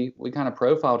watch it. We kind of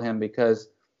profiled him because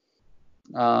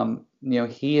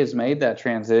he has made that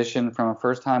transition from a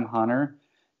first-time hunter,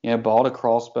 bought a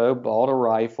crossbow, bought a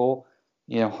rifle,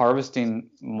 harvesting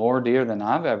more deer than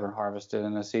I've ever harvested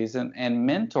in a season, and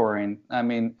mentoring. I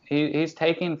mean, he's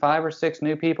taking 5 or 6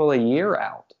 new people a year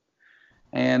out,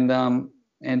 and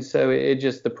so it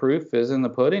just, the proof is in the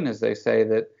pudding, as they say,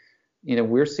 that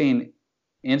we're seeing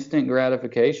instant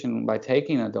gratification by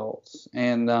taking adults.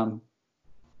 And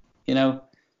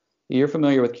you're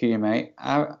familiar with QMA.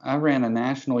 I ran a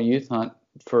national youth hunt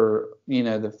for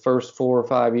the first 4 or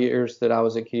 5 years that I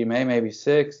was at QMA, maybe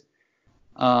 6.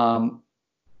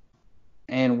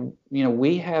 And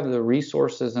we have the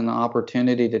resources and the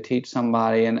opportunity to teach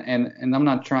somebody. And I'm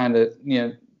not trying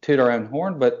to toot our own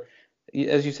horn, but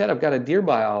as you said, I've got a deer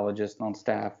biologist on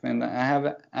staff, and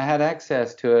I had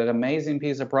access to an amazing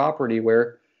piece of property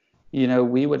where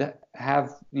we would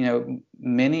have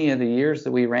many of the years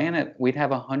that we ran it, we'd have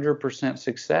 100%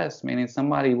 success, meaning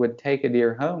somebody would take a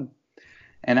deer home.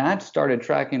 And I'd started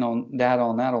tracking on data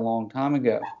on that a long time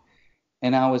ago.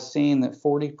 And I was seeing that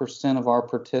 40% of our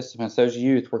participants, those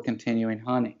youth, were continuing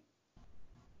hunting.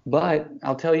 But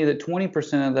I'll tell you that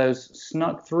 20% of those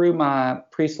snuck through my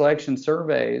pre-selection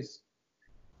surveys,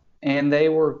 and they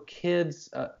were kids,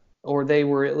 or they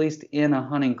were at least in a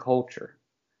hunting culture.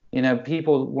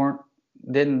 People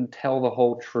didn't tell the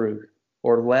whole truth,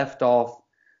 or left off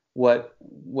what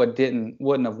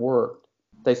wouldn't have worked.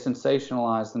 They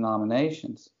sensationalized the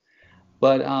nominations.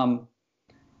 But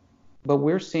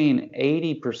we're seeing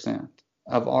 80%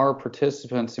 of our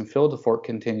participants in Field to Fork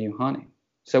continue hunting.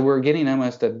 So we're getting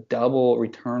almost a double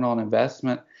return on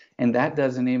investment, and that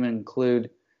doesn't even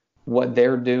include what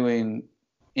they're doing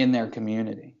in their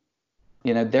community.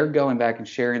 They're going back and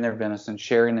sharing their venison,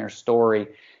 sharing their story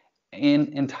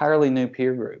in entirely new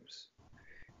peer groups.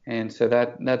 And so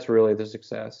that's really the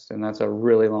success. And that's a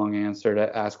really long answer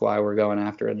to ask why we're going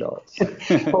after adults.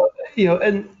 Well,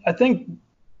 and I think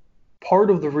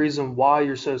part of the reason why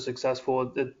you're so successful,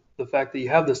 the fact that you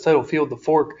have this title, Field to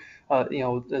Fork,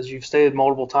 as you've stated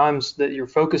multiple times, that you're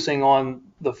focusing on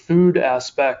the food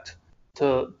aspect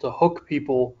to hook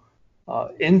people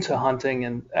into hunting.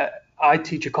 And I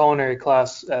teach a culinary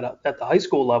class at the high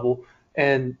school level,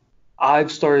 and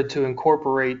I've started to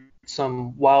incorporate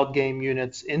some wild game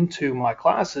units into my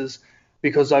classes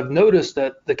because I've noticed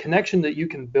that the connection that you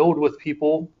can build with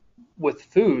people with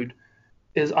food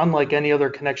is unlike any other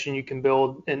connection you can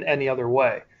build in any other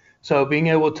way. So being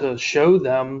able to show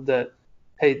them that,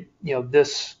 hey,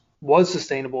 this was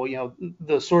sustainable,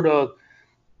 the sort of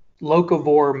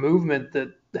locavore movement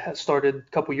that has started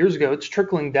a couple years ago, it's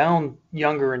trickling down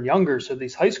younger and younger. So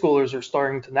these high schoolers are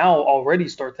starting to now already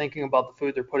start thinking about the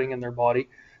food they're putting in their body.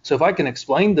 So if I can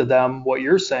explain to them what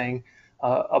you're saying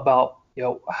about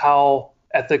how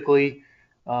ethically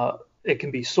it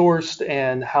can be sourced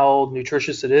and how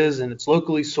nutritious it is, and it's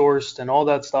locally sourced and all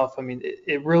that stuff, I mean,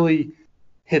 it really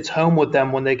hits home with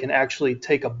them when they can actually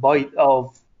take a bite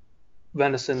of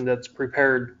venison that's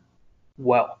prepared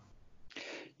well.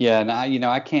 Yeah, and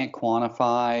I can't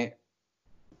quantify,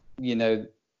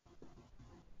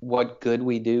 what good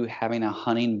we do having a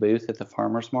hunting booth at the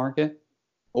farmers market,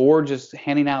 or just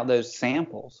handing out those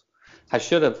samples. I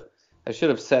should have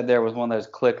sat there with one of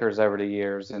those clickers over the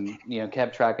years and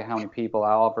kept track of how many people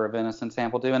I offer a venison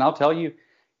sample to. And I'll tell you,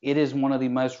 it is one of the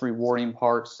most rewarding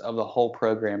parts of the whole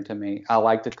program to me. I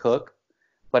like to cook,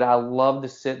 but I love to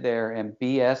sit there and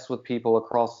BS with people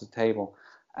across the table.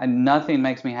 And nothing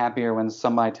makes me happier when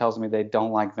somebody tells me they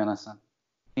don't like venison.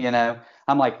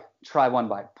 I'm like, try one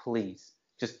bite, please.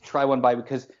 Just try one bite,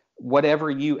 because whatever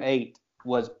you ate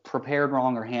was prepared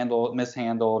wrong or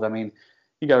mishandled. I mean,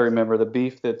 you got to remember, the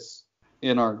beef that's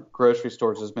in our grocery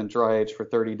stores has been dry aged for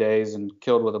 30 days and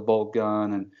killed with a bolt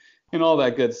gun and all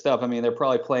that good stuff. I mean, they're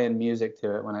probably playing music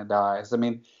to it when it dies. I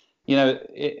mean,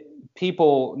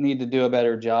 people need to do a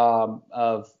better job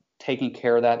of taking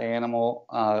care of that animal,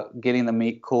 getting the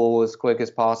meat cool as quick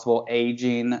as possible,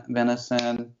 aging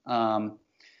venison,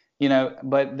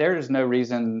 but there's no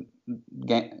reason,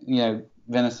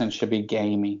 venison should be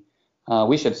gamey.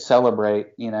 We should celebrate,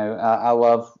 I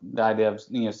love the idea of,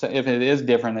 if it is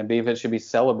different than beef, it should be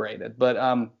celebrated. But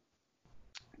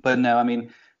no, I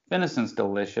mean, venison's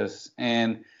delicious,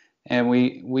 and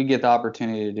we get the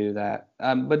opportunity to do that.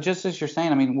 But just as you're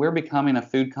saying, I mean, we're becoming a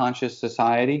food conscious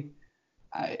society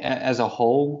as a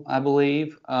whole, I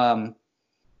believe.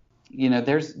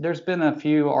 there's been a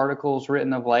few articles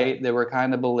written of late that were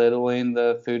kind of belittling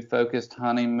the food-focused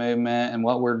hunting movement and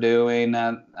what we're doing.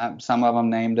 Some of them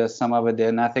named us, some of it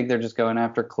didn't. I think they're just going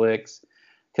after clicks,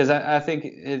 because I think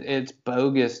it's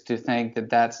bogus to think that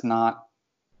that's not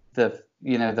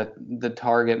the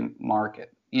target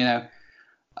market.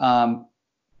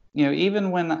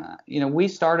 Even when we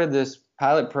started this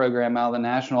pilot program out of the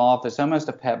national office, almost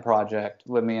a pet project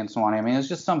with me and Swanee. I mean, it's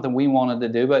just something we wanted to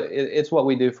do, but it's what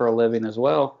we do for a living as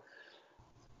well.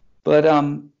 But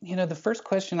the first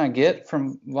question I get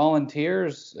from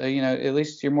volunteers, at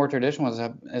least your more traditional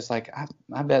ones, is like,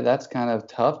 I bet that's kind of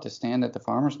tough to stand at the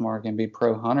farmers market and be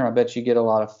pro hunter. I bet you get a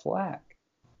lot of flack.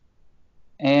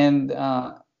 And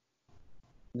the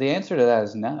answer to that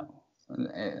is no.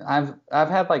 I've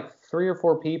had like 3 or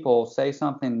 4 people say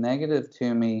something negative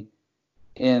to me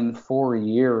in 4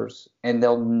 years, and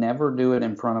they'll never do it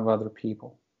in front of other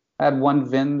people. I had one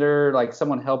vendor, like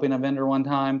someone helping a vendor one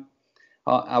time.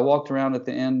 I walked around at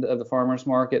the end of the farmer's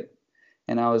market,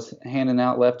 and I was handing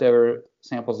out leftover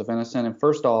samples of venison. And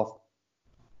first off,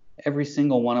 every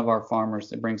single one of our farmers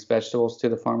that brings vegetables to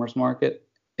the farmer's market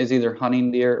is either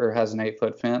hunting deer or has an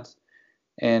 8-foot fence,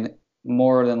 and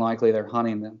more than likely they're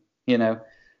hunting them.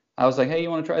 I was like, hey, you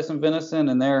want to try some venison?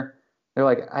 And they're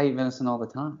like, I eat venison all the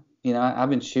time. I've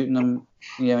been shooting them,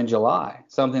 in July,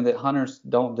 something that hunters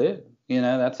don't do.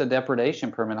 That's a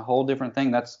depredation permit, a whole different thing.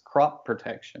 That's crop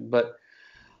protection. But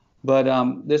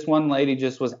this one lady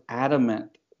just was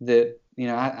adamant that,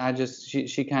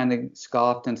 she kind of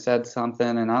scoffed and said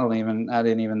something, and I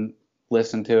didn't even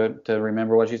listen to it to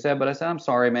remember what she said. But I said, I'm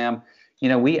sorry, ma'am.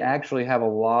 We actually have a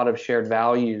lot of shared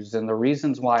values, and the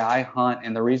reasons why I hunt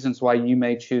and the reasons why you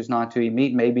may choose not to eat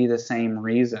meat may be the same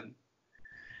reason.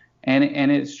 And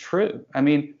it's true. I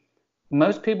mean,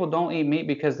 most people don't eat meat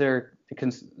because they're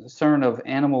concerned of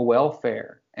animal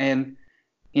welfare. And,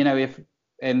 to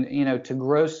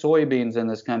grow soybeans in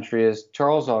this country, as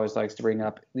Charles always likes to bring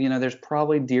up, there's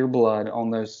probably deer blood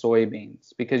on those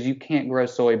soybeans, because you can't grow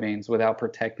soybeans without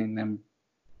protecting them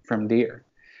from deer.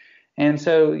 And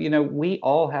so, we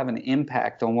all have an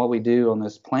impact on what we do on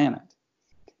this planet,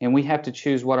 and we have to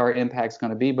choose what our impact's going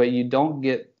to be. But you don't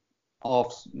get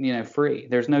off, free.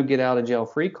 There's no get out of jail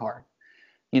free card.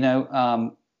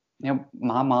 My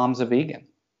mom's a vegan.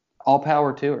 All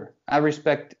power to her. I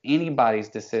respect anybody's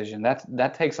decision.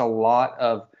 That takes a lot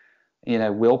of,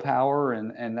 willpower,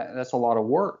 and that's a lot of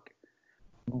work.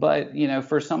 But,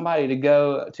 for somebody to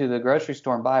go to the grocery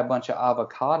store and buy a bunch of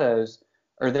avocados,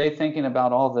 are they thinking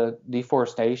about all the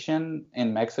deforestation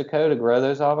in Mexico to grow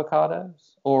those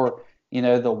avocados? Or,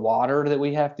 the water that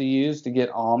we have to use to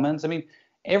get almonds? I mean,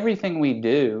 everything we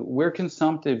do, we're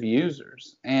consumptive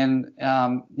users. And,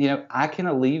 I can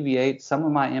alleviate some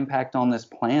of my impact on this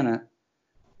planet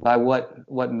by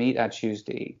what meat I choose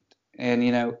to eat.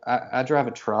 And, I drive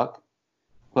a truck,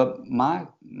 but my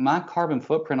carbon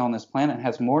footprint on this planet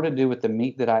has more to do with the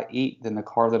meat that I eat than the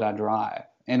car that I drive.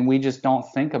 And we just don't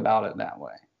think about it that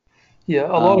way. Yeah,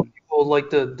 a lot of people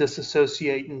like to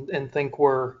disassociate and think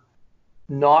we're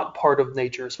not part of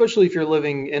nature, especially if you're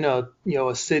living in a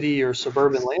city or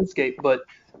suburban landscape. But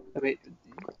I mean,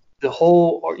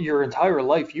 your entire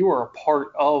life, you are a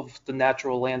part of the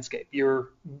natural landscape.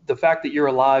 The fact that you're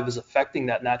alive is affecting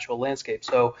that natural landscape.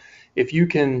 So if you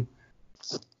can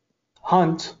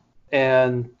hunt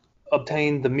and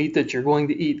obtain the meat that you're going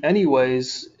to eat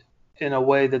anyways in a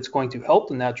way that's going to help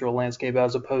the natural landscape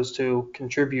as opposed to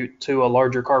contribute to a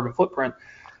larger carbon footprint,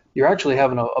 you're actually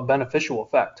having a beneficial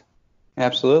effect.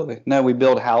 Absolutely. No, we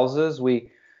build houses,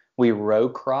 we row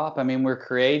crop. I mean, we're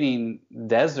creating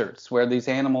deserts where these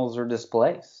animals are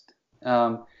displaced.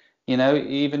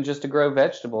 Even just to grow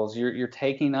vegetables, you're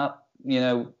taking up,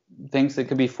 things that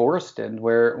could be forested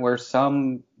where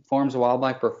some forms of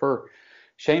wildlife prefer.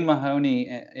 Shane Mahoney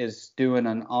is doing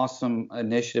an awesome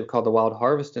initiative called the Wild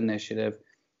Harvest Initiative,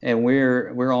 and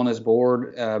we're on his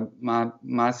board. My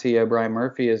CEO Brian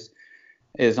Murphy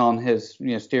is on his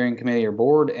steering committee or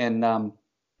board, and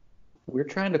we're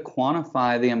trying to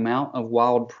quantify the amount of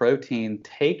wild protein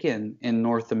taken in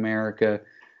North America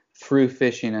through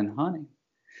fishing and hunting.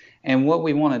 And what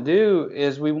we want to do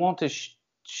is we want to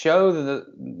show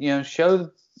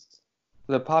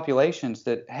the populations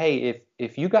that, hey,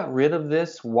 if you got rid of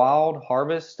this wild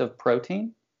harvest of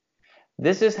protein,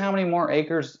 this is how many more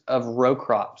acres of row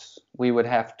crops we would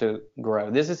have to grow.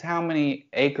 This is how many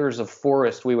acres of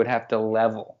forest we would have to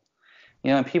level.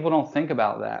 And people don't think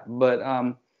about that.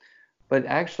 But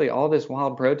actually all this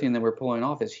wild protein that we're pulling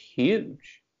off is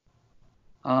huge.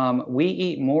 We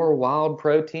eat more wild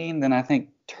protein than I think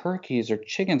turkeys or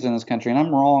chickens in this country. And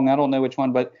I'm wrong. I don't know which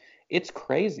one, but it's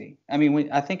crazy. I mean,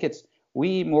 I think it's we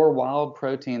eat more wild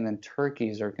protein than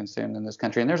turkeys are consumed in this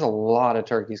country. And there's a lot of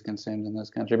turkeys consumed in this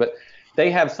country, but they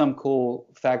have some cool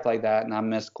fact like that, and I'm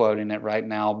misquoting it right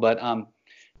now. But,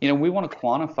 we want to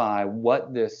quantify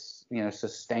what this,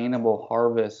 sustainable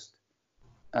harvest,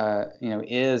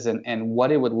 is and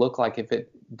what it would look like if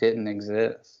it didn't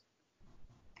exist.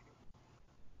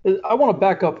 I want to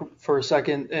back up for a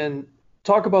second and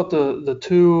talk about the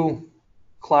two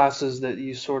classes that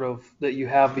you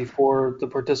have before the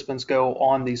participants go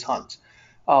on these hunts.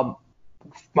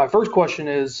 My first question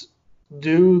is,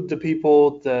 do the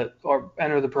people that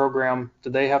enter the program, do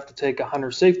they have to take a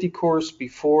hunter safety course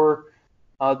before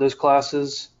those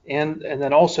classes? And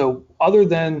then also, other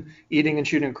than eating and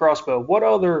shooting a crossbow, what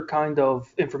other kind of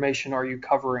information are you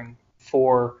covering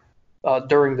for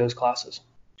during those classes?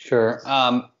 Sure.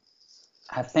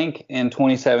 I think in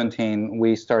 2017,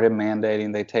 we started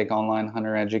mandating they take online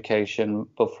hunter education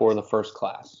before the first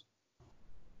class.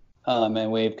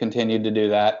 And we've continued to do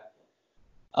that.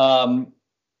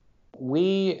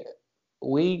 We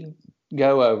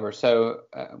go over, so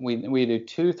we do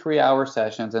 2 3-hour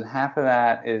sessions, and half of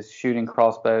that is shooting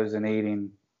crossbows and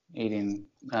eating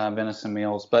venison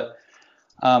meals. But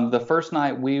the first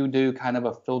night we do kind of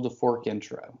a field to fork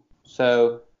intro.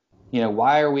 So,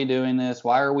 why are we doing this?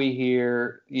 Why are we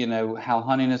here? How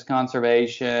hunting is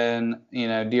conservation,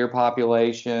 deer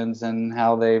populations and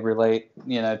how they relate,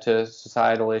 to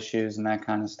societal issues and that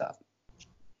kind of stuff.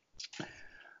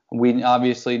 We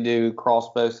obviously do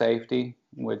crossbow safety,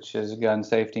 which is gun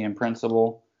safety in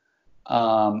principle,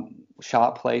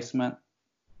 shot placement,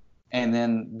 and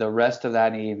then the rest of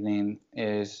that evening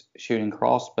is shooting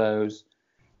crossbows.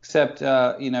 Except,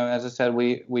 as I said,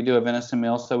 we do a venison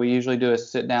meal, so we usually do a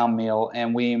sit-down meal,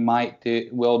 and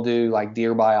we'll do like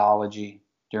deer biology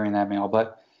during that meal.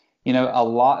 But,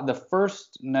 the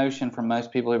first notion from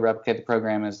most people who replicate the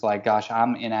program is like, gosh,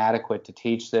 I'm inadequate to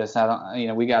teach this.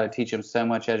 We got to teach them so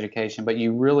much education, but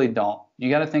you really don't.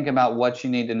 You got to think about what you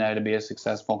need to know to be a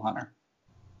successful hunter.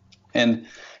 And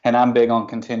I'm big on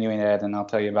continuing ed, and I'll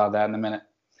tell you about that in a minute.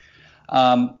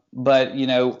 But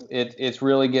it's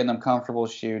really getting them comfortable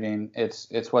shooting.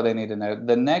 It's what they need to know.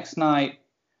 The next night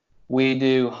we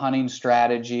do hunting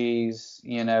strategies.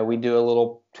 We do a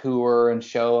little tour and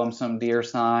show them some deer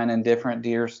sign and different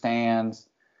deer stands.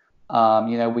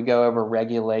 We go over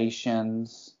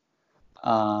regulations,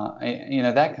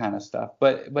 that kind of stuff.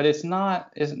 But it's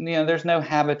not, there's no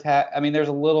habitat. I mean, there's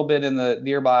a little bit in the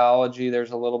deer biology.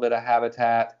 There's a little bit of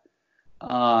habitat.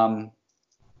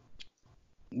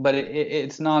 But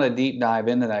it's not a deep dive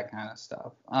into that kind of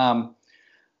stuff.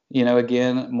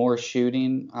 Again, more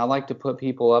shooting. I like to put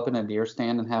people up in a deer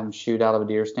stand and have them shoot out of a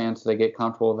deer stand so they get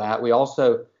comfortable with that. We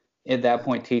also, at that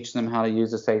point, teach them how to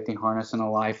use a safety harness and a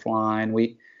lifeline.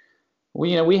 We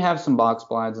have some box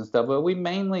blinds and stuff, but we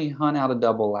mainly hunt out of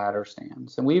double ladder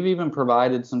stands. And we've even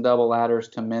provided some double ladders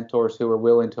to mentors who are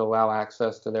willing to allow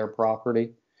access to their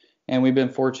property. And we've been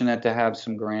fortunate to have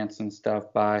some grants and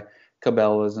stuff by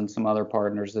Cabela's and some other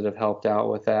partners that have helped out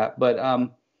with that. But,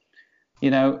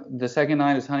 the second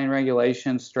night is hunting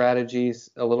regulations, strategies,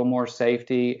 a little more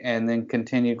safety, and then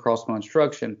continued crossbow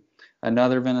instruction.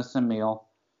 Another venison meal.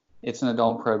 It's an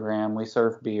adult program. We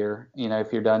serve beer.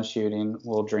 If you're done shooting,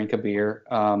 we'll drink a beer.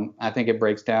 I think it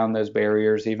breaks down those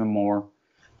barriers even more.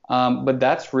 But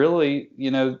that's really,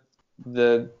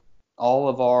 all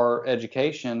of our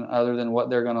education other than what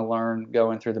they're going to learn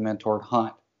going through the mentored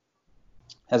hunt.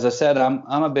 As I said,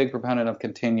 I'm a big proponent of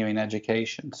continuing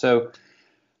education. So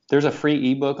there's a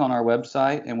free ebook on our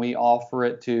website, and we offer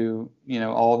it to,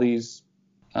 all these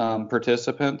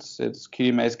participants. It's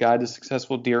QDMA's Guide to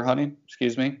Successful Deer Hunting.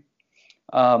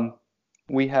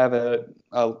 We have a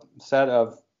set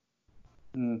of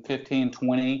 15,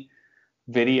 20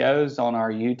 videos on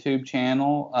our YouTube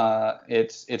channel.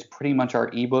 It's pretty much our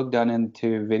ebook done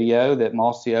into video that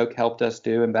Mossy Oak helped us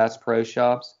do in Bass Pro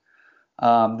Shops.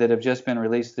 That have just been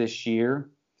released this year.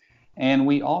 And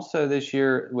we also this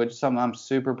year, which something I'm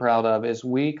super proud of, is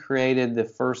we created the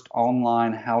first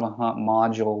online how to hunt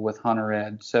module with Hunter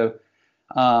Ed. So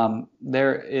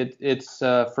it's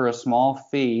for a small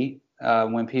fee.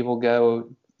 When people go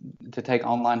to take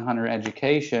online hunter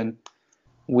education,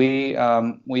 we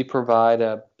provide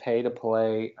a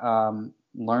pay-to-play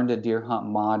learn to deer hunt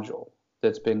module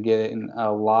that's been getting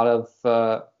a lot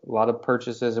of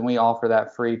purchases, and we offer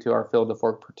that free to our Field to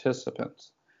Fork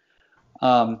participants.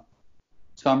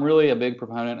 So I'm really a big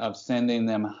proponent of sending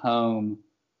them home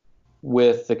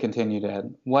with the continued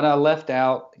ed. What I left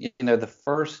out, the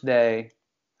first day,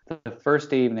 the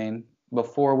first evening,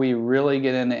 before we really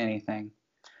get into anything,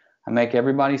 I make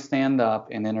everybody stand up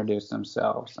and introduce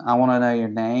themselves. I want to know your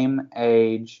name,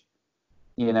 age,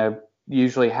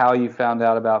 usually how you found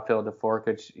out about Field to Fork,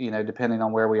 which, depending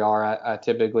on where we are, I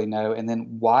typically know. And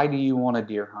then why do you want to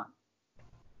deer hunt?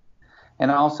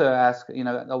 And I also ask,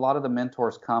 a lot of the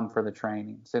mentors come for the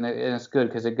trainings, and it's good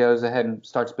because it goes ahead and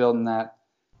starts building that,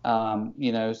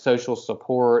 social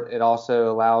support. It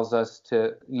also allows us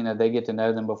to, they get to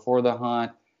know them before the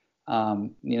hunt.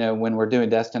 When we're doing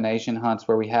destination hunts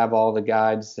where we have all the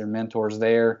guides, their mentors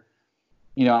there,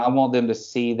 I want them to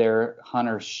see their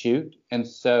hunters shoot. And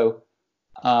so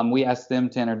we ask them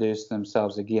to introduce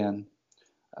themselves again.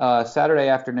 Saturday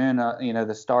afternoon,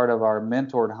 the start of our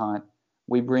mentored hunt,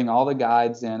 we bring all the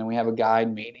guides in and we have a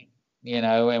guide meeting,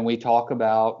 and we talk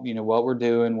about, what we're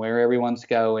doing, where everyone's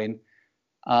going,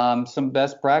 some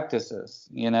best practices,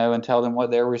 and tell them what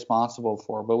they're responsible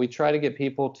for. But we try to get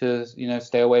people to,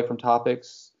 stay away from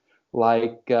topics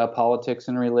like politics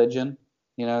and religion.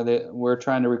 That we're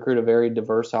trying to recruit a very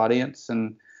diverse audience,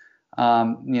 and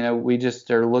we just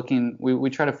are looking. We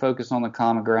try to focus on the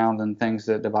common ground and things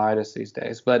that divide us these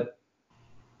days. But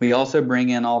we also bring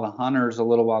in all the hunters a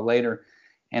little while later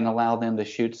and allow them to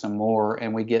shoot some more,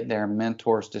 and we get their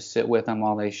mentors to sit with them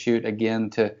while they shoot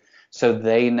again so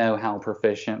they know how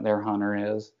proficient their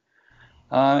hunter is.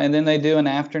 And then they do an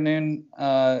afternoon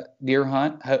deer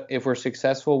hunt. If we're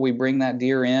successful, we bring that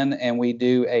deer in and we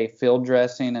do a field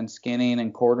dressing and skinning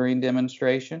and quartering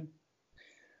demonstration.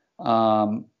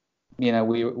 We've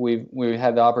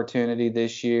had the opportunity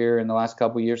this year and the last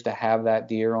couple of years to have that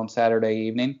deer on Saturday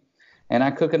evening, and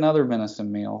I cook another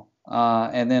venison meal.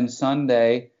 And then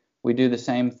Sunday we do the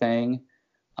same thing.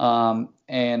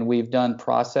 And we've done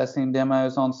processing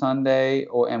demos on Sunday,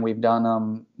 and we've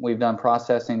done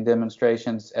processing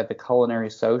demonstrations at the Culinary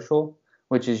Social,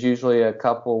 which is usually a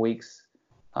couple of weeks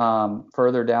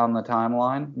further down the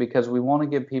timeline, because we want to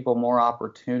give people more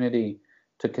opportunity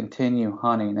to continue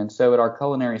hunting. And so at our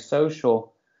Culinary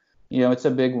Social, it's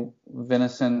a big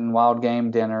venison wild game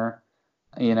dinner,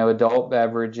 adult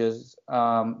beverages.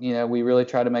 We really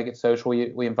try to make it social.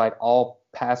 We invite all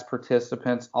past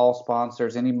participants, all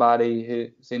sponsors, anybody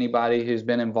who's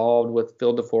been involved with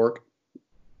Field to Fork.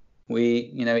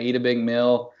 We, eat a big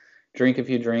meal, drink a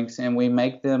few drinks, and we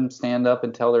make them stand up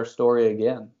and tell their story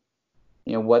again.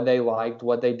 What they liked,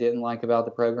 what they didn't like about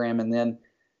the program, and then,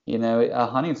 a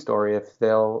hunting story if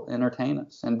they'll entertain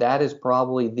us. And that is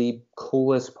probably the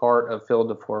coolest part of Field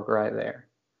to Fork right there.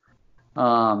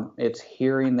 It's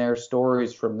hearing their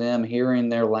stories from them, hearing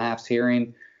their laughs,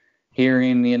 hearing,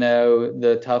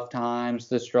 the tough times,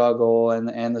 the struggle,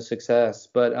 and the success.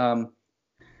 But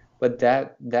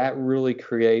that really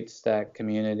creates that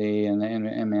community, and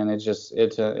man,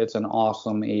 it's an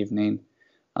awesome evening.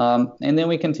 And then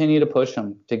we continue to push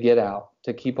them to get out,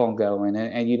 to keep on going,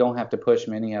 and you don't have to push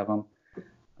many of them.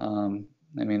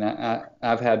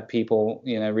 I've had people,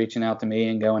 reaching out to me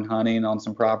and going hunting on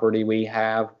some property we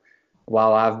have,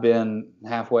 while I've been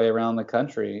halfway around the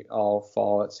country all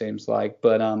fall, it seems like.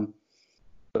 But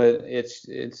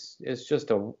it's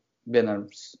just been a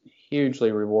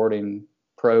hugely rewarding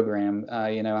program.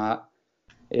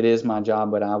 It is my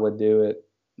job, but I would do it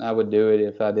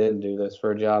if I didn't do this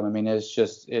for a job.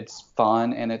 It's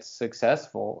fun and it's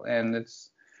successful, and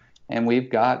we've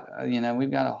got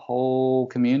a whole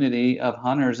community of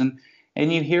hunters, and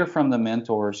you hear from the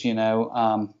mentors,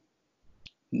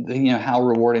 how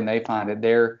rewarding they find it.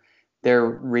 They're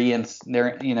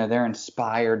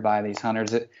inspired by these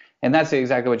hunters, and that's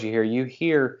exactly what you hear. You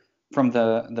hear from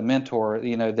the mentor,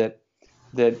 that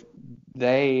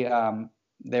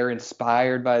they're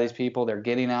inspired by these people. They're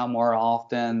getting out more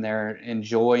often. They're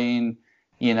enjoying,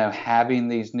 having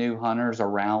these new hunters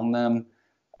around them,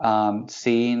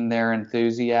 seeing their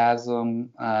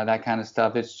enthusiasm, that kind of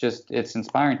stuff. It's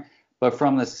inspiring. But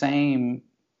from the same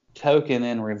token,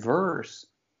 in reverse,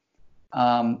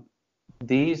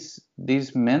 these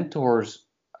mentors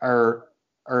are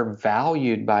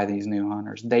valued by these new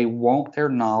hunters. They want their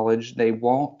knowledge. They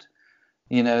want,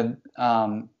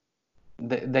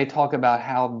 they talk about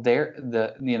how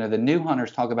the new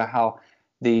hunters talk about how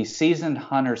the seasoned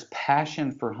hunter's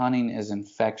passion for hunting is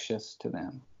infectious to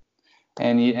them.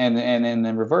 And in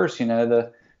the reverse,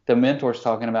 the mentors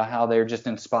talking about how they're just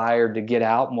inspired to get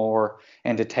out more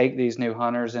and to take these new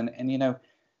hunters. And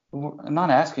I'm not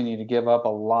asking you to give up a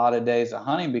lot of days of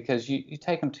hunting, because you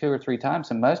take them 2 or 3 times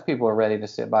and most people are ready to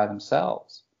sit by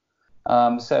themselves.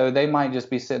 So they might just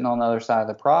be sitting on the other side of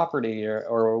the property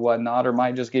or whatnot, or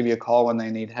might just give you a call when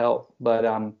they need help. But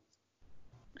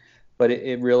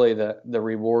it really, the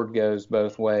reward goes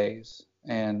both ways,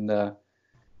 and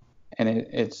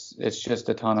it's just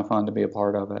a ton of fun to be a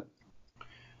part of it.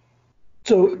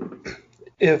 So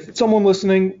if someone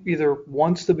listening either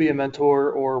wants to be a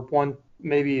mentor or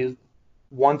maybe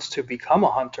wants to become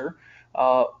a hunter,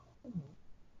 uh,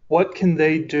 what can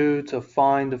they do to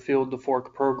find a Field to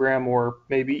Fork program, or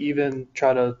maybe even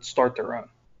try to start their own?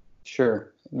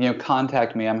 Sure.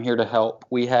 Contact me. I'm here to help.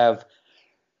 We have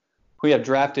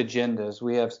draft agendas.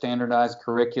 We have standardized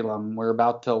curriculum. We're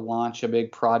about to launch a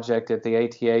big project at the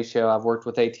ATA show. I've worked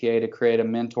with ATA to create a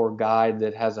mentor guide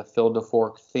that has a Field to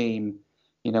Fork theme.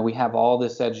 We have all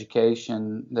this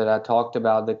education that I talked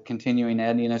about, the continuing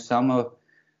ed.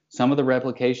 Some of the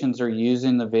replications are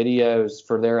using the videos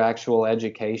for their actual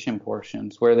education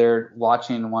portions, where they're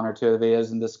watching one or two of the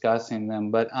videos and discussing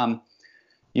them. But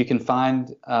you can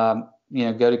find, go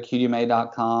to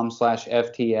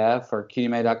qdma.com/FTF or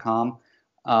qdma.com.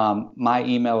 My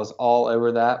email is all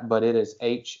over that, but it is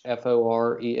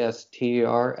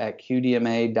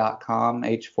hforester@qdma.com,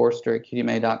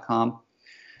 hforster@qdma.com.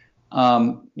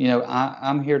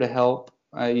 I'm here to help.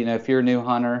 If you're a new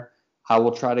hunter, I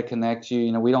will try to connect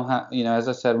you. We don't have, as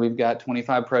I said, we've got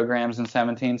 25 programs in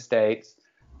 17 states.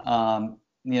 Probably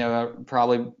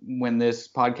when this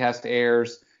podcast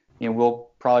airs, we'll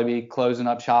probably be closing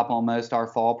up shop on most our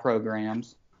fall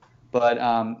programs. But,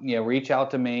 reach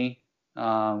out to me.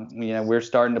 We're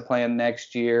starting to plan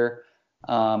next year.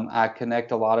 I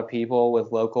connect a lot of people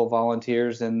with local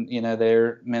volunteers, and,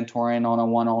 they're mentoring on a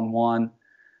one-on-one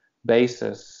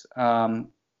basis.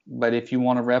 But if you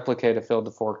want to replicate a Field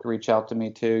to Fork, reach out to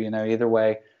me too. Either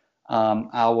way,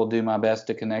 I will do my best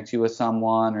to connect you with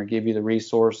someone or give you the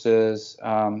resources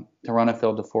to run a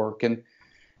Field to Fork. And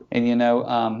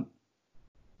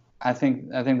I think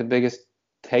the biggest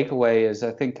takeaway is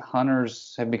I think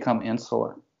hunters have become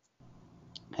insular,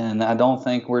 and I don't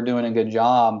think we're doing a good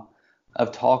job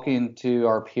of talking to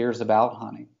our peers about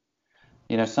hunting.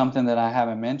 Something that I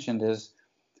haven't mentioned is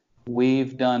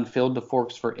we've done Field to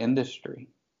Forks for industry.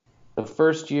 The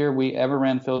first year we ever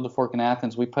ran Field to Fork in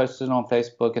Athens, we posted it on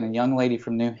Facebook, and a young lady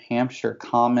from New Hampshire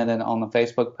commented on the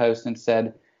Facebook post and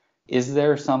said, "Is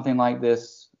there something like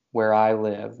this where I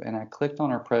live?" And I clicked on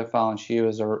her profile, and she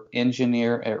was an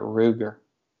engineer at Ruger,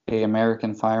 the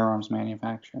American firearms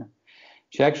manufacturer.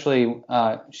 She actually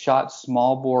shot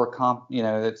small bore,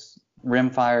 that's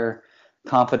rimfire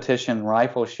competition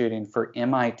rifle shooting for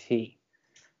MIT.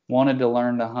 Wanted to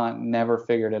learn to hunt, never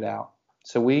figured it out.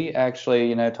 So we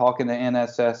actually, talking to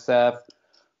NSSF,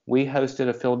 we hosted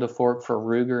a Field to Fork for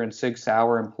Ruger and Sig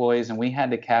Sauer employees, and we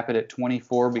had to cap it at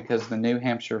 24 because the New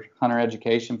Hampshire Hunter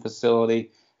Education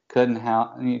Facility couldn't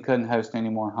host any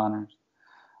more hunters.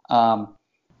 I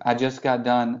just got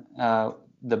done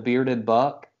The Bearded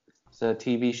Buck. It's a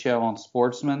TV show on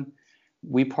Sportsman.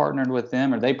 We partnered with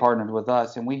them, or they partnered with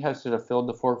us, and we hosted a Field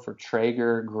to Fork for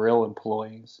Traeger grill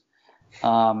employees.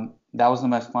 That was the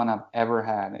most fun I've ever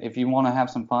had. If you want to have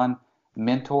some fun,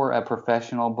 mentor a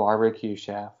professional barbecue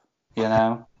chef,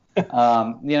 because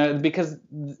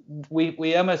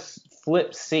we almost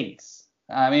flipped seats.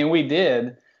 I mean, we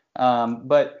did,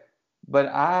 but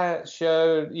I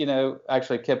showed,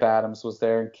 actually Kip Adams was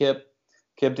there, and Kip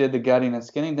did the gutting and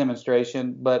skinning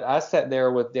demonstration, but I sat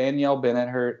there with Danielle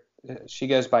Bennett. She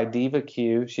goes by Diva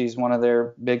Q. She's one of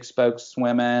their big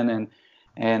spokeswomen,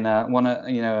 and one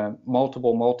of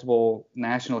multiple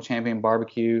national champion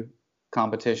barbecue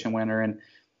competition winner, and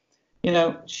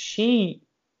she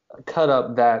cut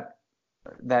up that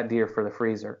deer for the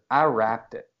freezer. I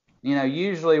wrapped it.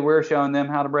 Usually we're showing them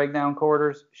how to break down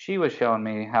quarters. She was showing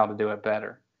me how to do it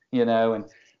better. And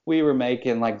we were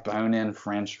making like bone-in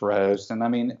French roast, and I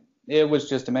mean it was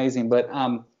just amazing. But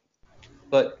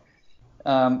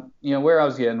where I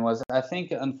was getting was, I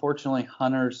think unfortunately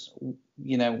hunters,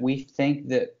 we think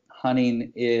that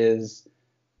hunting is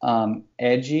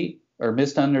edgy or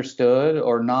misunderstood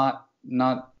or not,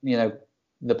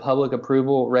 the public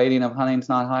approval rating of hunting is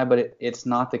not high, but it's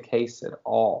not the case at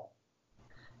all.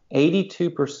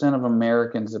 82% of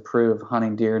Americans approve of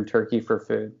hunting deer and turkey for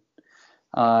food.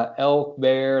 Elk,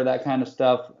 bear, that kind of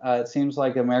stuff. It seems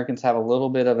like Americans have a little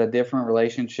bit of a different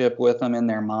relationship with them in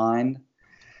their mind.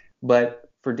 But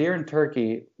for deer and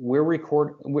turkey,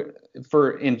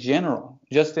 in general,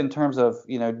 just in terms of,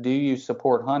 do you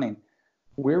support hunting?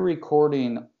 We're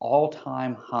recording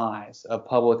all-time highs of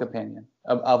public opinion,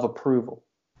 of approval.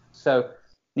 So,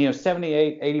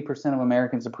 80% of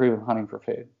Americans approve of hunting for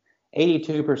food.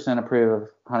 82% approve of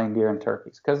hunting deer and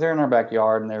turkeys because they're in our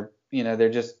backyard, and they're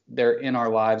in our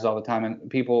lives all the time, and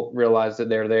people realize that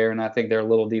they're there, and I think they're a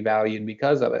little devalued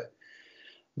because of it.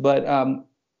 But,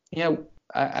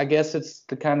 I guess it's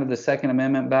the Second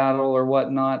Amendment battle or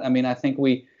whatnot. I mean, I think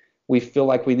we feel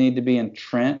like we need to be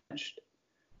entrenched,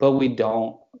 but we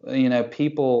don't.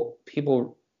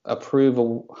 People approve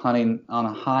of hunting on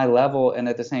a high level, and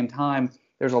at the same time,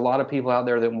 there's a lot of people out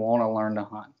there that want to learn to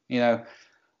hunt.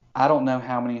 I don't know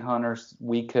how many hunters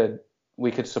we could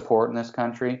support in this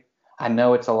country. I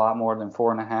know it's a lot more than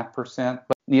 4.5%,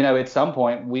 but at some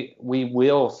point we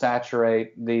will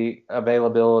saturate the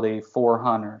availability for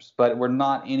hunters, but we're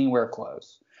not anywhere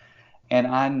close. And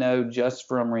I know just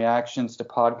from reactions to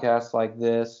podcasts like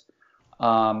this,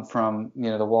 from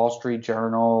the Wall Street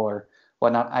Journal or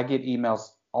whatnot, I get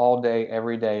emails all day,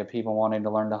 every day of people wanting to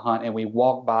learn to hunt, and we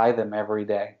walk by them every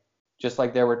day. Just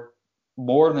like there were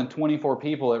more than 24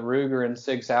 people at Ruger and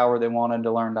Sig Sauer that wanted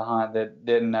to learn to hunt that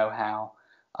didn't know how.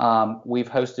 We've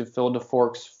hosted Field to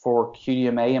Forks for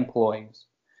QDMA employees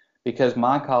because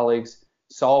my colleagues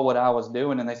saw what I was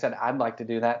doing and they said, I'd like to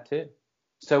do that too.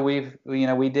 So we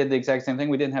did the exact same thing.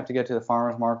 We didn't have to go to the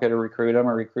farmer's market or recruit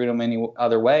them any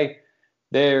other way.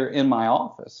 They're in my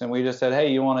office, and we just said,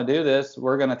 hey, you want to do this?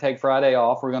 We're going to take Friday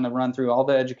off. We're going to run through all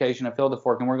the education at Field to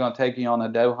Fork, and we're going to take you on a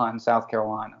doe hunt in South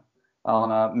Carolina on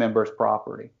a member's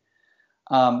property.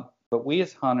 But we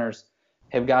as hunters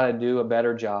have got to do a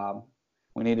better job.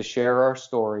 We need to share our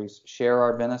stories, share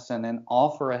our venison, and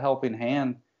offer a helping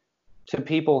hand to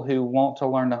people who want to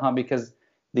learn to hunt, because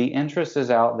the interest is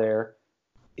out there.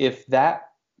 If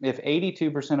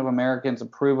 82% of Americans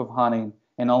approve of hunting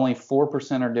and only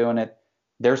 4% are doing it,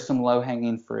 there's some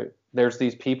low-hanging fruit. There's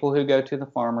these people who go to the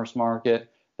farmer's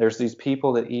market. There's these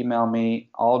people that email me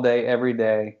all day, every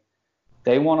day.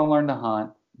 They want to learn to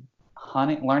hunt.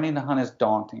 Learning to hunt is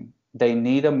daunting. They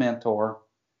need a mentor,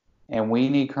 and we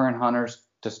need current hunters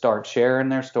to start sharing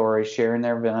their stories, sharing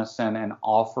their venison, and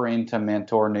offering to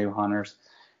mentor new hunters.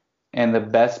 And the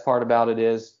best part about it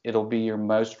is it'll be your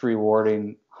most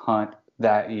rewarding hunt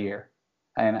that year.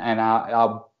 And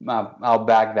I'll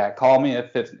back that. Call me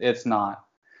if it's not.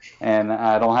 And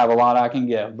I don't have a lot I can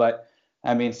give, but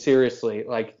I mean, seriously,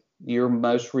 like, your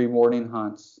most rewarding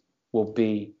hunts will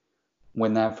be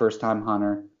when that first time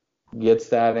hunter gets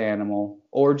that animal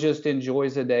or just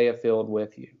enjoys a day of field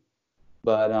with you.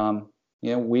 But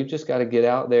we've just got to get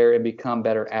out there and become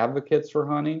better advocates for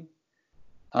hunting.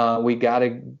 We got to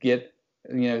get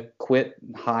quit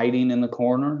hiding in the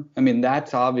corner. I mean,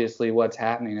 that's obviously what's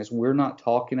happening is we're not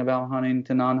talking about hunting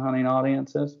to non-hunting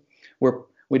audiences.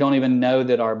 We don't even know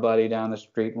that our buddy down the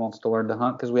street wants to learn to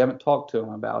hunt because we haven't talked to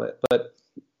him about it. But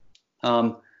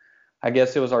I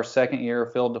guess it was our second year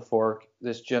of Field to Fork.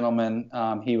 This gentleman,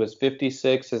 he was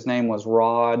 56. His name was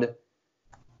Rod.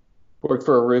 Worked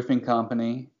for a roofing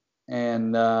company,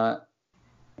 and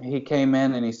he came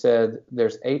in and he said,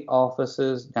 there's 8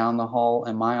 offices down the hall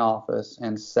in my office,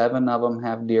 and 7 of them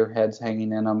have deer heads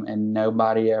hanging in them, and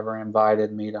nobody ever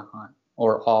invited me to hunt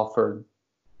or offered.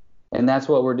 And that's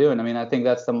what we're doing. I mean, I think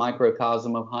that's the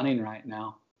microcosm of hunting right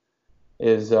now.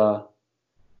 Is we're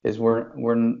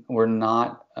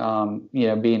not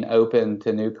being open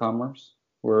to newcomers.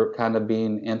 We're kind of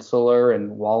being insular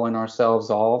and walling ourselves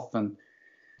off,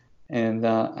 and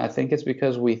I think it's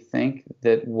because we think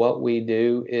that what we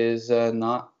do is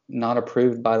not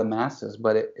approved by the masses,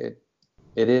 but it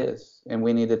is, and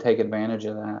we need to take advantage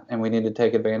of that, and we need to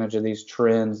take advantage of these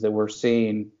trends that we're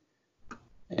seeing,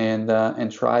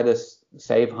 and try to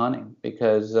save hunting,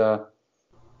 because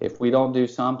if we don't do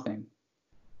something,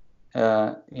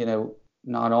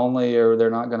 not only are there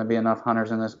not going to be enough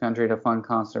hunters in this country to fund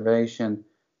conservation,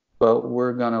 but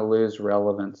we're going to lose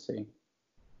relevancy.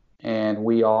 And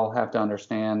we all have to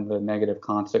understand the negative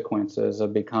consequences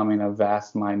of becoming a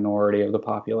vast minority of the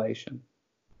population.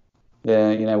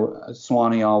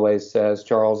 Swanee always says,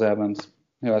 Charles Evans,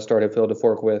 who I started Field to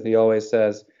Fork with, he always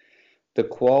says, the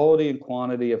quality and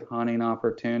quantity of hunting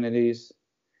opportunities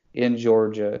in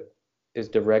Georgia is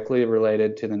directly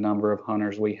related to the number of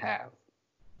hunters we have.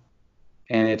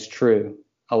 And it's true.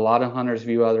 A lot of hunters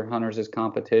view other hunters as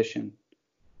competition,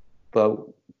 but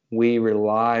we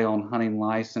rely on hunting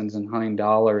license and hunting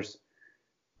dollars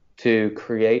to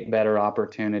create better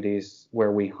opportunities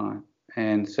where we hunt.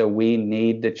 And so we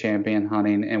need to champion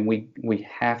hunting, and we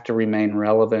have to remain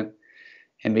relevant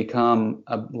and become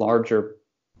a larger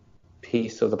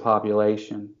piece of the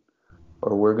population,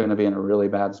 or we're going to be in a really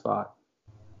bad spot.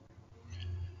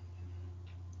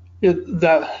 Yeah,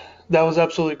 that was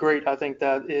absolutely great. I think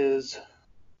that is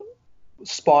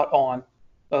spot on,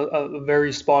 a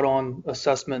very spot on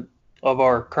assessment of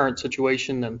our current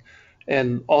situation,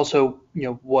 and also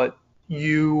what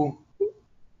you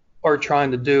are trying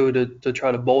to do to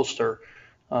try to bolster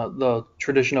the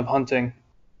tradition of hunting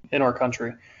in our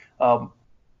country.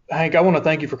 Hank, I want to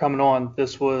thank you for coming on.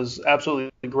 This was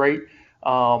absolutely great.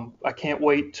 I can't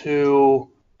wait to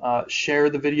share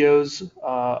the videos.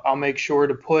 I'll make sure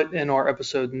to put in our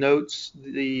episode notes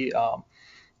the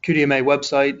QDMA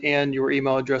website and your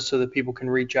email address so that people can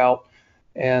reach out.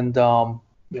 And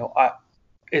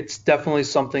it's definitely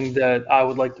something that I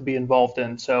would like to be involved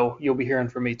in. So you'll be hearing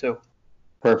from me too.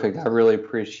 Perfect. I really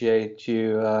appreciate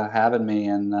you having me,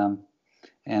 and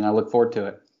I look forward to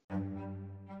it.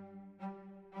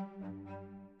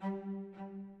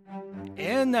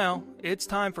 And now it's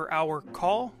time for our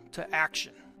call to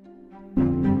action.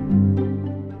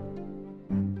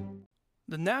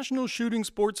 The National Shooting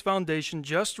Sports Foundation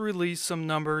just released some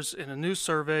numbers in a new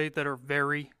survey that are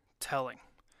very telling.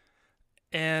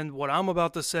 And what I'm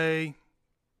about to say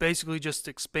basically just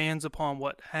expands upon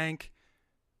what Hank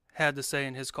had to say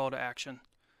in his call to action.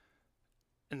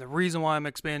 And the reason why I'm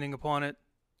expanding upon it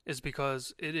is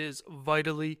because it is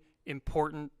vitally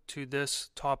important to this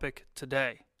topic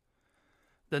today.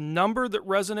 The number that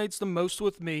resonates the most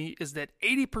with me is that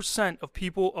 80% of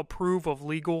people approve of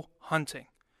legal hunting.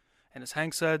 And as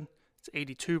Hank said, it's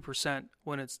 82%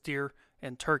 when it's deer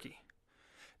and turkey.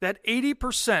 That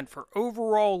 80% for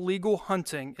overall legal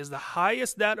hunting is the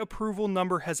highest that approval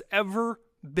number has ever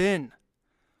been.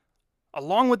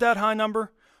 Along with that high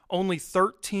number, only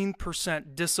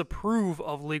 13% disapprove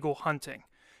of legal hunting,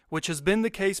 which has been the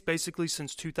case basically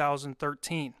since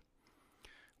 2013,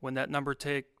 when that number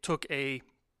took a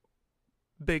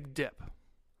big dip.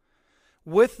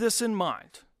 With this in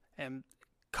mind, and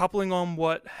coupling on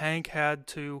what Hank had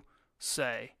to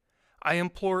say, I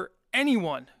implore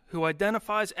anyone who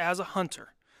identifies as a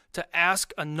hunter to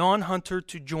ask a non-hunter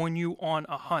to join you on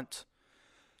a hunt.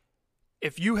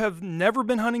 If you have never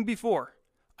been hunting before,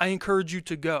 I encourage you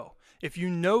to go. If you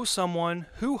know someone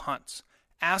who hunts,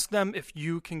 ask them if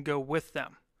you can go with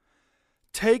them.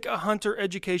 Take a hunter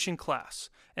education class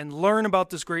and learn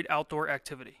about this great outdoor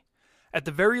activity. At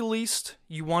the very least,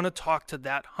 you want to talk to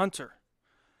that hunter.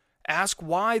 Ask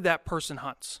why that person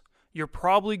hunts. You're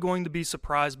probably going to be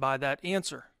surprised by that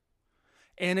answer.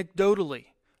 Anecdotally,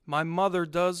 my mother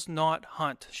does not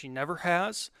hunt. She never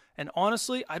has, and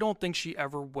honestly, I don't think she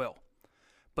ever will.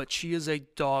 But she is a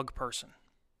dog person.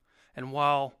 And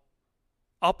while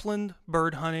upland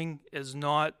bird hunting is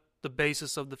not the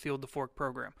basis of the Field to Fork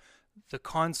program, the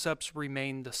concepts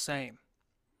remain the same.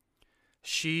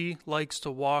 She likes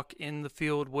to walk in the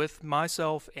field with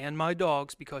myself and my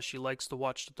dogs because she likes to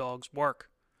watch the dogs work.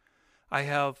 I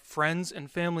have friends and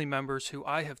family members who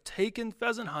I have taken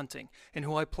pheasant hunting and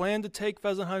who I plan to take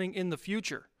pheasant hunting in the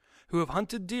future, who have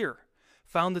hunted deer,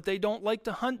 found that they don't like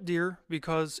to hunt deer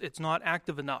because it's not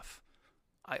active enough.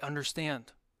 I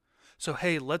understand. So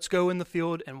hey, let's go in the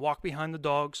field and walk behind the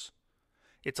dogs.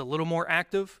 It's a little more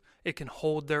active. It can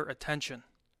hold their attention.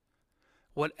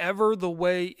 Whatever the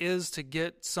way is to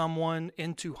get someone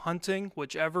into hunting,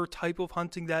 whichever type of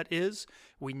hunting that is,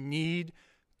 we need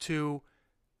to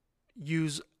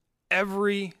use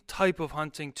every type of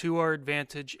hunting to our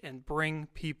advantage and bring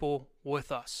people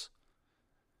with us.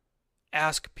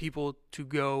 Ask people to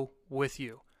go with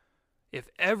you. If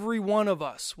every one of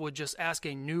us would just ask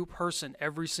a new person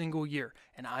every single year,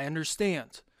 and I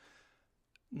understand,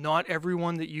 not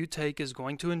everyone that you take is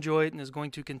going to enjoy it and is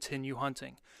going to continue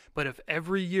hunting. But if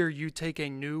every year you take a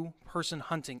new person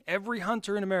hunting, every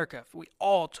hunter in America, if we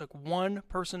all took one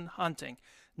person hunting,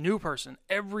 new person,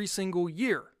 every single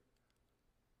year,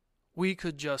 we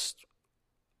could just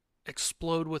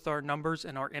explode with our numbers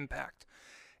and our impact.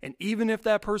 And even if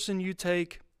that person you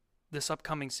take this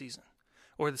upcoming season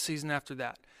or the season after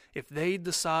that, if they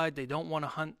decide they don't want to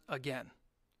hunt again,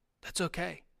 that's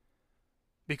okay.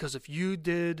 Because if you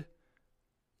did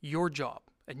your job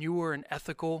and you were an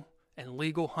ethical and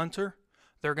legal hunter,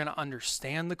 they're going to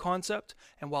understand the concept.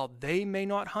 And while they may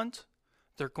not hunt,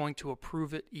 they're going to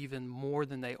approve it even more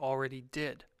than they already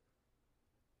did.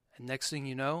 And next thing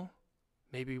you know,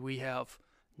 maybe we have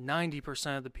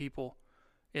 90% of the people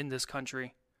in this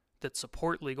country that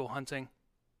support legal hunting,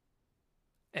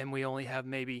 and we only have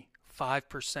maybe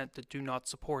 5% that do not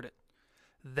support it.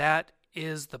 That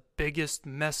is the biggest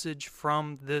message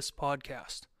from this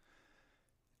podcast.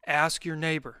 Ask your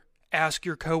neighbor, ask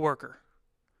your coworker.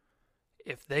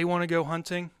 If they want to go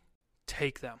hunting,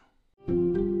 take them.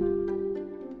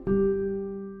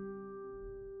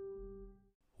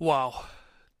 Wow.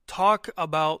 Talk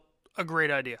about a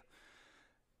great idea.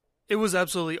 It was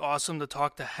absolutely awesome to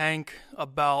talk to Hank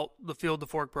about the Field to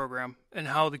Fork program and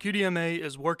how the QDMA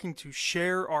is working to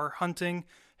share our hunting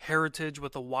heritage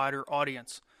with a wider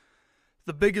audience.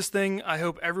 The biggest thing I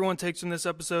hope everyone takes from this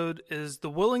episode is the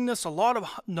willingness a lot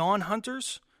of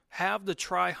non-hunters have to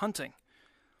try hunting.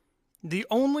 The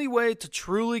only way to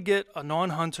truly get a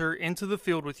non-hunter into the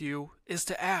field with you is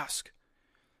to ask.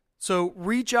 So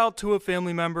reach out to a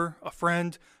family member, a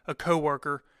friend, a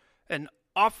coworker, and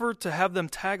offer to have them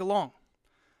tag along.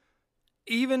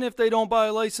 Even if they don't buy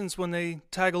a license when they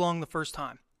tag along the first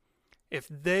time. if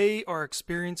they are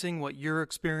experiencing what you're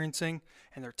experiencing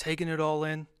and they're taking it all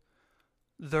in,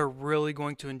 they're really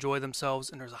going to enjoy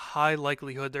themselves, and there's a high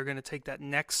likelihood they're going to take that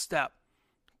next step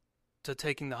to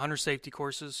taking the hunter safety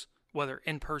courses, whether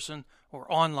in person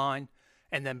or online,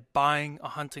 and then buying a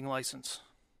hunting license.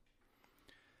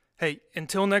 Hey,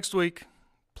 until next week,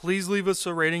 please leave us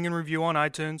a rating and review on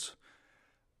iTunes.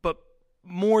 But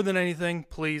more than anything,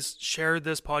 please share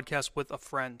this podcast with a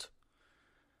friend.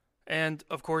 And,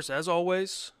 of course, as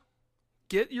always,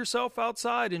 get yourself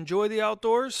outside, enjoy the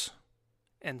outdoors,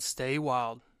 and stay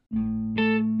wild.